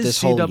started still up is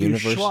this whole CW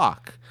universe.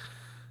 schlock.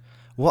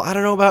 Well, I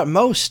don't know about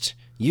most.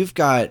 You've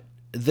got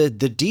the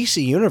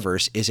DC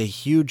universe is a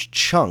huge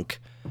chunk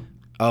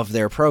of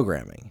their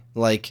programming.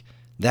 Like,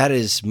 that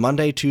is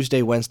Monday,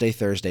 Tuesday, Wednesday,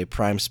 Thursday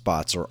prime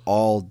spots are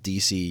all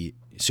DC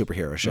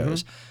superhero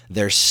shows.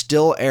 They're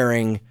still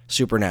airing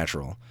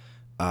Supernatural.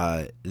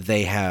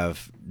 They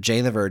have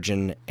Jane the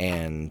Virgin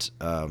and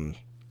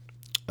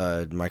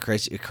my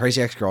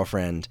crazy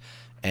ex-girlfriend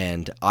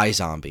and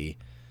iZombie.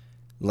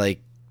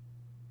 Like,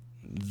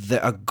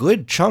 a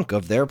good chunk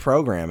of their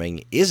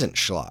programming isn't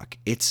schlock.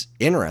 It's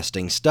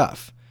interesting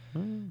stuff.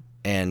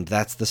 And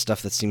that's the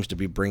stuff that seems to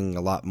be bringing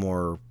a lot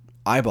more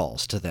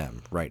eyeballs to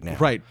them right now.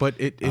 Right, but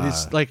it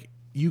is like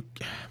you.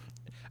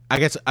 I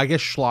guess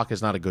schlock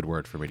is not a good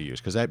word for me to use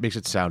because that makes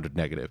it sound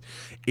negative.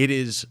 It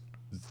is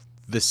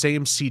the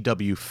same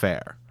CW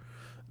fare.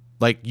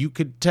 Like, you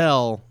could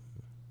tell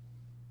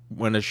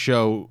when a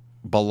show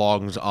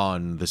belongs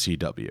on the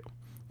CW.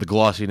 The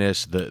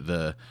glossiness,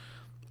 the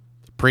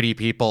pretty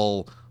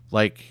people,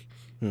 like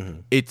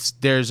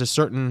there's a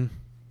certain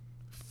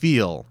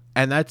feel,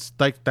 and that's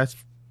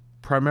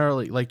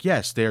primarily, like,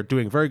 yes, they're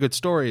doing very good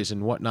stories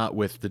and whatnot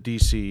with the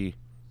DC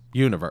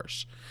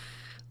universe,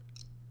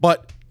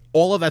 but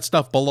all of that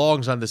stuff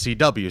belongs on the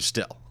CW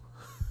still.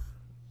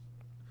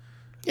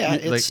 Yeah,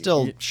 it's Like,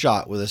 still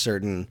shot with a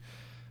certain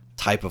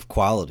type of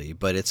quality,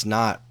 but it's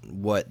not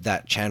what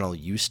that channel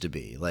used to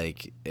be.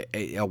 Like,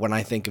 when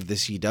I think of the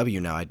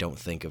CW now, I don't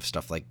think of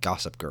stuff like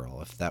Gossip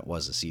Girl. If that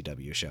was a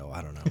CW show,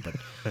 I don't know,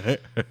 but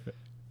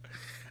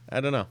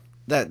I don't know.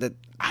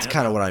 that's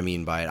kind of what I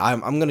mean by it. I'm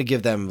going to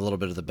give them a little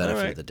bit of the benefit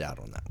All right. of the doubt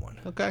on that one.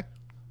 Okay,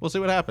 we'll see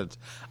what happens.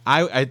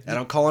 I And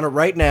I'm calling it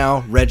right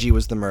now. Reggie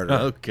was the murderer.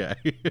 okay.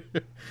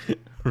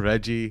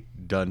 Reggie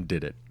done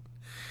did it.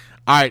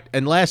 All right,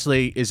 and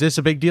lastly, is this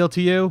a big deal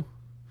to you?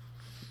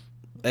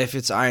 If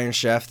it's Iron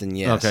Chef, then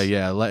yes. Okay,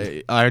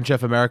 yeah. Iron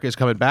Chef America is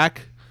coming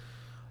back.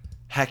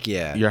 Heck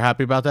yeah. You're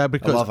happy about that?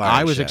 Because love Iron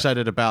I was Chef.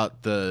 excited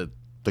about the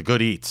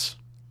Good Eats,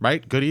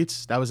 right? Good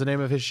Eats, that was the name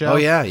of his show. Oh,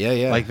 yeah.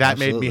 Like, that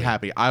made absolutely. me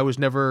happy. I was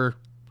never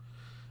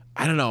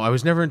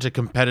into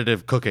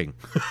competitive cooking.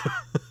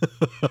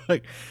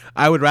 Like,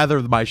 I would rather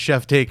my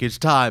chef take his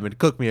time and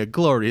cook me a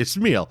glorious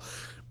meal.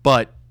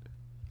 But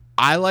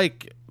I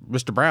like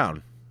Mr.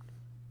 Brown.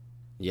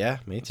 Yeah,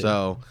 me too.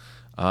 So,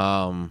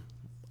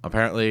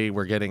 apparently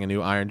we're getting a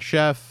new Iron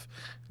Chef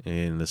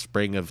in the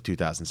spring of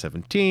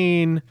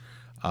 2017.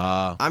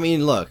 I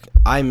mean, look,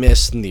 I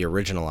miss the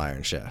original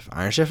Iron Chef.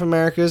 Iron Chef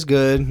America is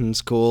good and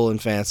it's cool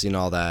and fancy and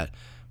all that.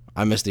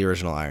 I miss the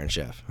original Iron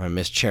Chef. I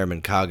miss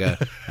Chairman Kaga.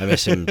 I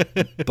miss him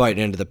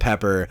biting into the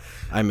pepper.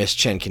 I miss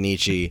Chen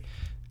Kenichi.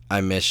 I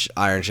miss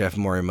Iron Chef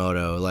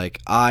Morimoto. Like,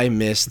 I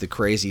miss the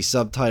crazy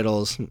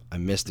subtitles. I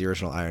miss the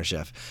original Iron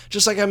Chef.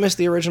 Just like I miss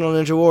the original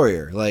Ninja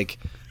Warrior. Like,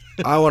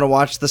 I want to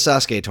watch the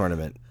Sasuke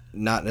tournament.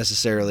 not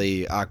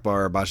necessarily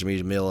Akbar or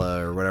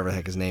Bajamila or whatever the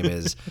heck his name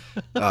is,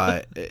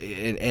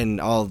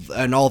 and all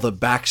the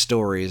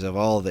backstories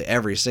of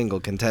every single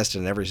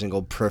contestant, every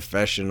single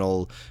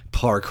professional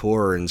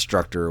parkour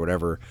instructor or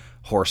whatever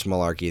horse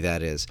malarkey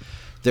that is.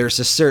 There's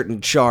a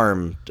certain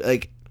charm,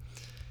 like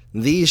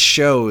these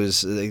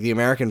shows, like the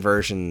American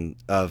version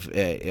of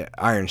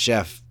Iron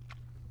Chef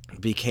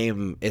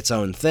became its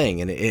own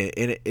thing, and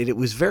it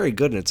was very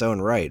good in its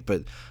own right,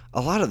 but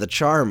a lot of the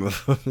charm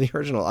of the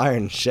original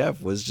Iron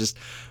Chef was just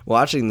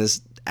watching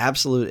this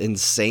absolute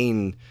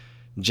insane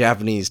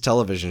Japanese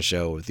television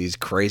show with these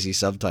crazy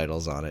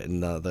subtitles on it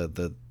and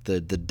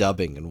the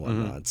dubbing and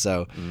whatnot.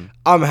 So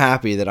I'm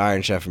happy that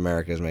Iron Chef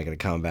America is making a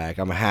comeback.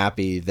 I'm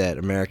happy that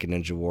American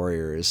Ninja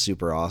Warrior is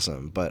super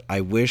awesome, but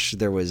I wish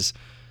there was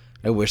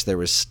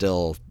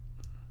still,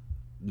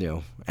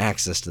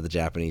 access to the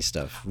Japanese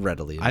stuff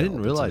readily. I didn't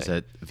available realize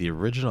today. that the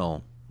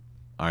original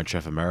Iron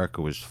Chef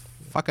America was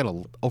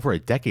fucking over a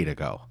decade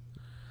ago.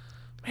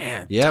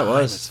 Man, Yeah, it time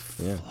was. is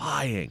Yeah.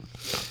 flying.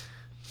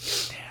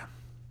 Damn.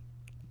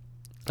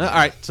 All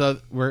right, so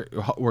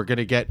we're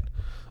gonna get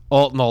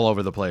Alton all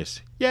over the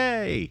place.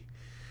 Yay!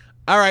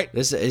 All right,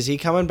 Is he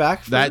coming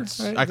back? I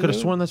could have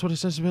sworn that's what it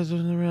says.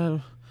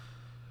 Oh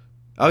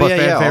But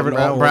yeah. favorite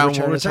Alton Brown will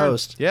return as return.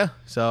 host. Yeah,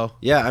 so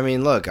Yeah, I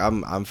mean, look,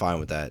 I'm fine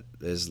with that.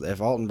 If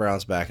Alton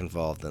Brown's back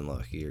involved, then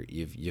look,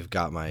 you've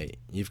got my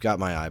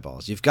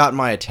eyeballs, you've got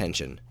my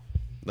attention.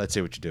 let's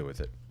see what you do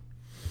with it.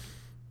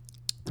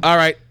 All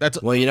right,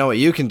 that's Well, you know what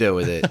you can do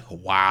with it.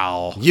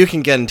 wow. You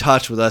can get in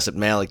touch with us at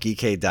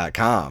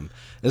mail@geekade.com,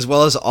 as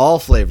well as all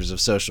flavors of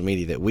social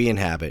media that we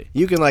inhabit.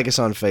 You can like us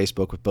on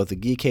Facebook with both the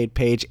Geekade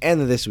page and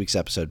the This Week's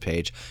Episode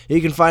page.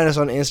 You can find us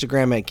on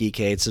Instagram at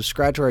Geekade,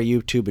 subscribe to our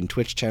YouTube and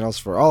Twitch channels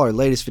for all our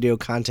latest video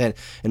content,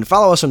 and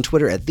follow us on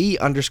Twitter at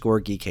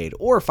 _Geekade,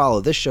 or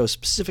follow this show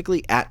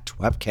specifically at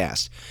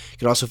Twepcast. You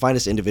can also find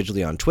us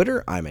individually on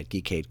Twitter. I'm at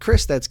Geekade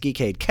Chris, that's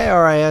Geekade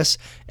KRIS.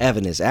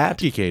 Evan is at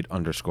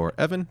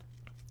Geekade_Evan.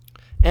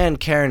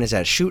 and Karen is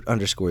at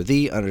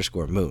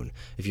shoot_the_moon.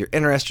 If you're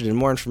interested in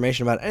more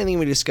information about anything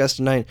we discussed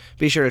tonight,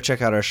 be sure to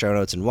check out our show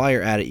notes. And while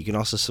you're at it, you can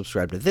also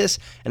subscribe to this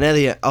and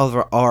any of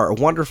our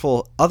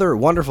other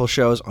wonderful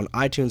shows on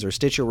iTunes or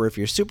Stitcher, where if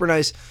you're super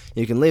nice,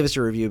 you can leave us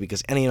a review,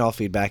 because any and all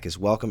feedback is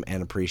welcome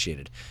and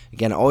appreciated.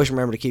 Again, always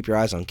remember to keep your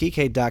eyes on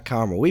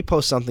geekade.com, where we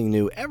post something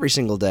new every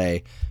single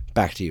day.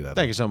 Back to you, Evan.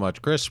 Thank you so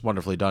much, Chris.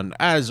 Wonderfully done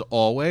as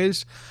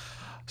always.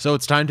 So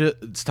it's time to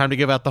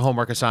give out the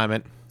homework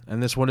assignment,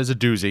 and this one is a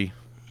doozy.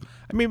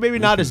 I mean, maybe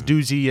not as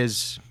doozy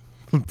as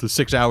the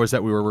 6 hours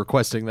that we were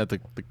requesting that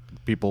the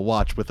people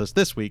watch with us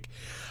this week.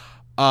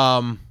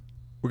 We're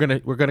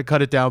gonna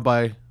cut it down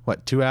by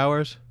what, 2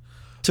 hours?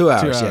 2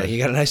 hours, 2 yeah. hours. You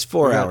got a nice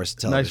 4 We got hours of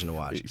television to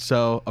watch.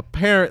 So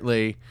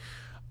apparently,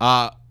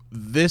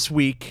 this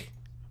week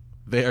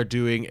they are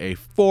doing a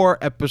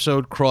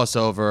 4-episode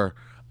crossover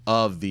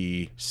of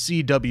the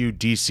CW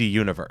DC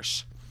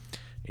universe.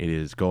 It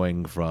is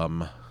going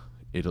from,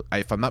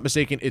 if I'm not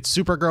mistaken, it's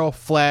Supergirl,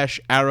 Flash,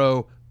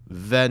 Arrow,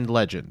 then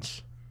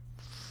Legends.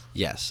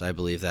 Yes, I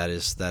believe that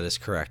is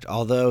correct.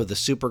 Although the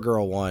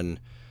Supergirl one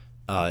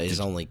is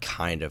only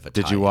kind of a.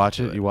 Did you watch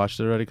it? You watched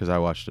it already? Because I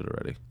watched it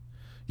already.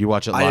 You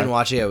watch it live? I didn't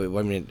watch it yet. I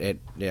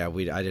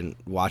mean, I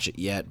didn't watch it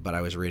yet, but I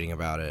was reading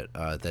about it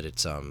that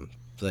it's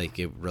like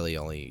it really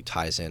only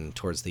ties in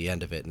towards the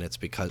end of it, and it's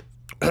because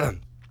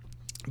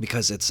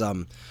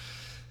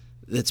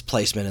its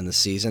placement in the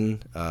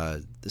season.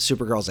 The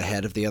Supergirl's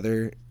ahead of the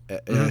other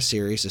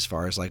series as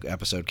far as like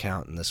episode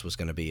count, and this was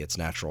going to be its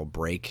natural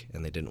break,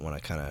 and they didn't want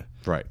to kind of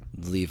Right.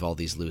 leave all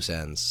these loose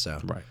ends.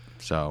 So Right.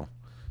 So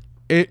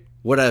it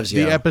whatevs.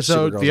 the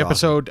episode Supergirl's the awesome.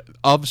 episode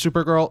of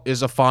Supergirl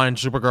is a fine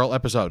Supergirl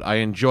episode. I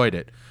enjoyed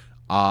it.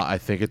 I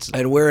think it's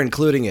and we're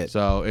including it.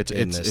 so it's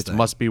in this thing.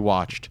 must be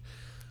watched.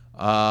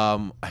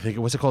 I think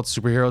it was called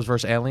Superheroes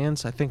vs.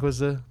 Aliens. I think was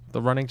the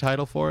running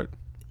title for it.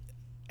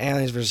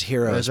 Aliens versus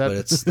Heroes, Is that- but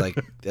it's like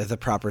the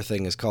proper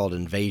thing is called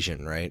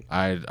Invasion, right?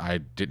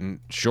 I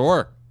didn't.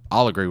 Sure,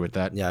 I'll agree with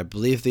that. Yeah, I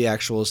believe the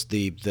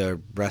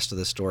rest of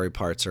the story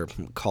parts are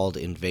called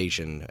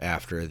Invasion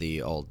after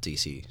the old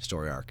DC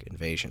story arc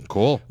Invasion.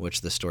 Cool.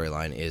 Which the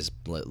storyline is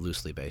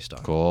loosely based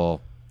on.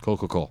 Cool.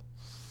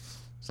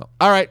 So,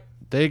 all right,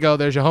 there you go.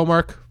 There's your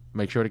homework.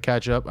 Make sure to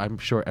catch up. I'm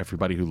sure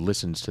everybody who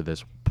listens to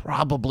this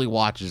probably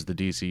watches the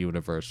DC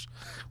universe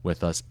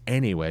with us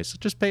anyway, so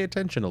just pay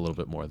attention a little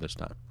bit more this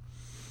time.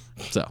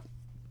 So,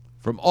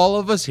 from all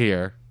of us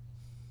here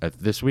at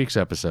this week's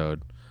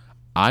episode,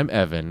 I'm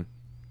Evan.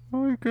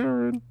 Hi,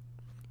 Karen.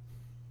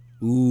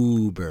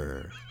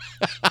 Uber.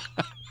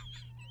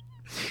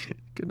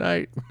 Good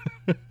night.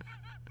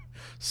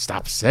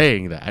 Stop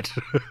saying that.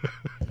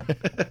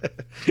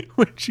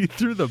 When she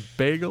threw the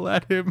bagel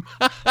at him.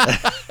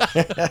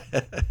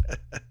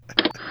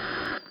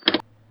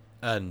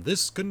 And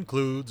this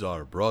concludes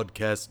our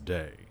broadcast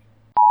day.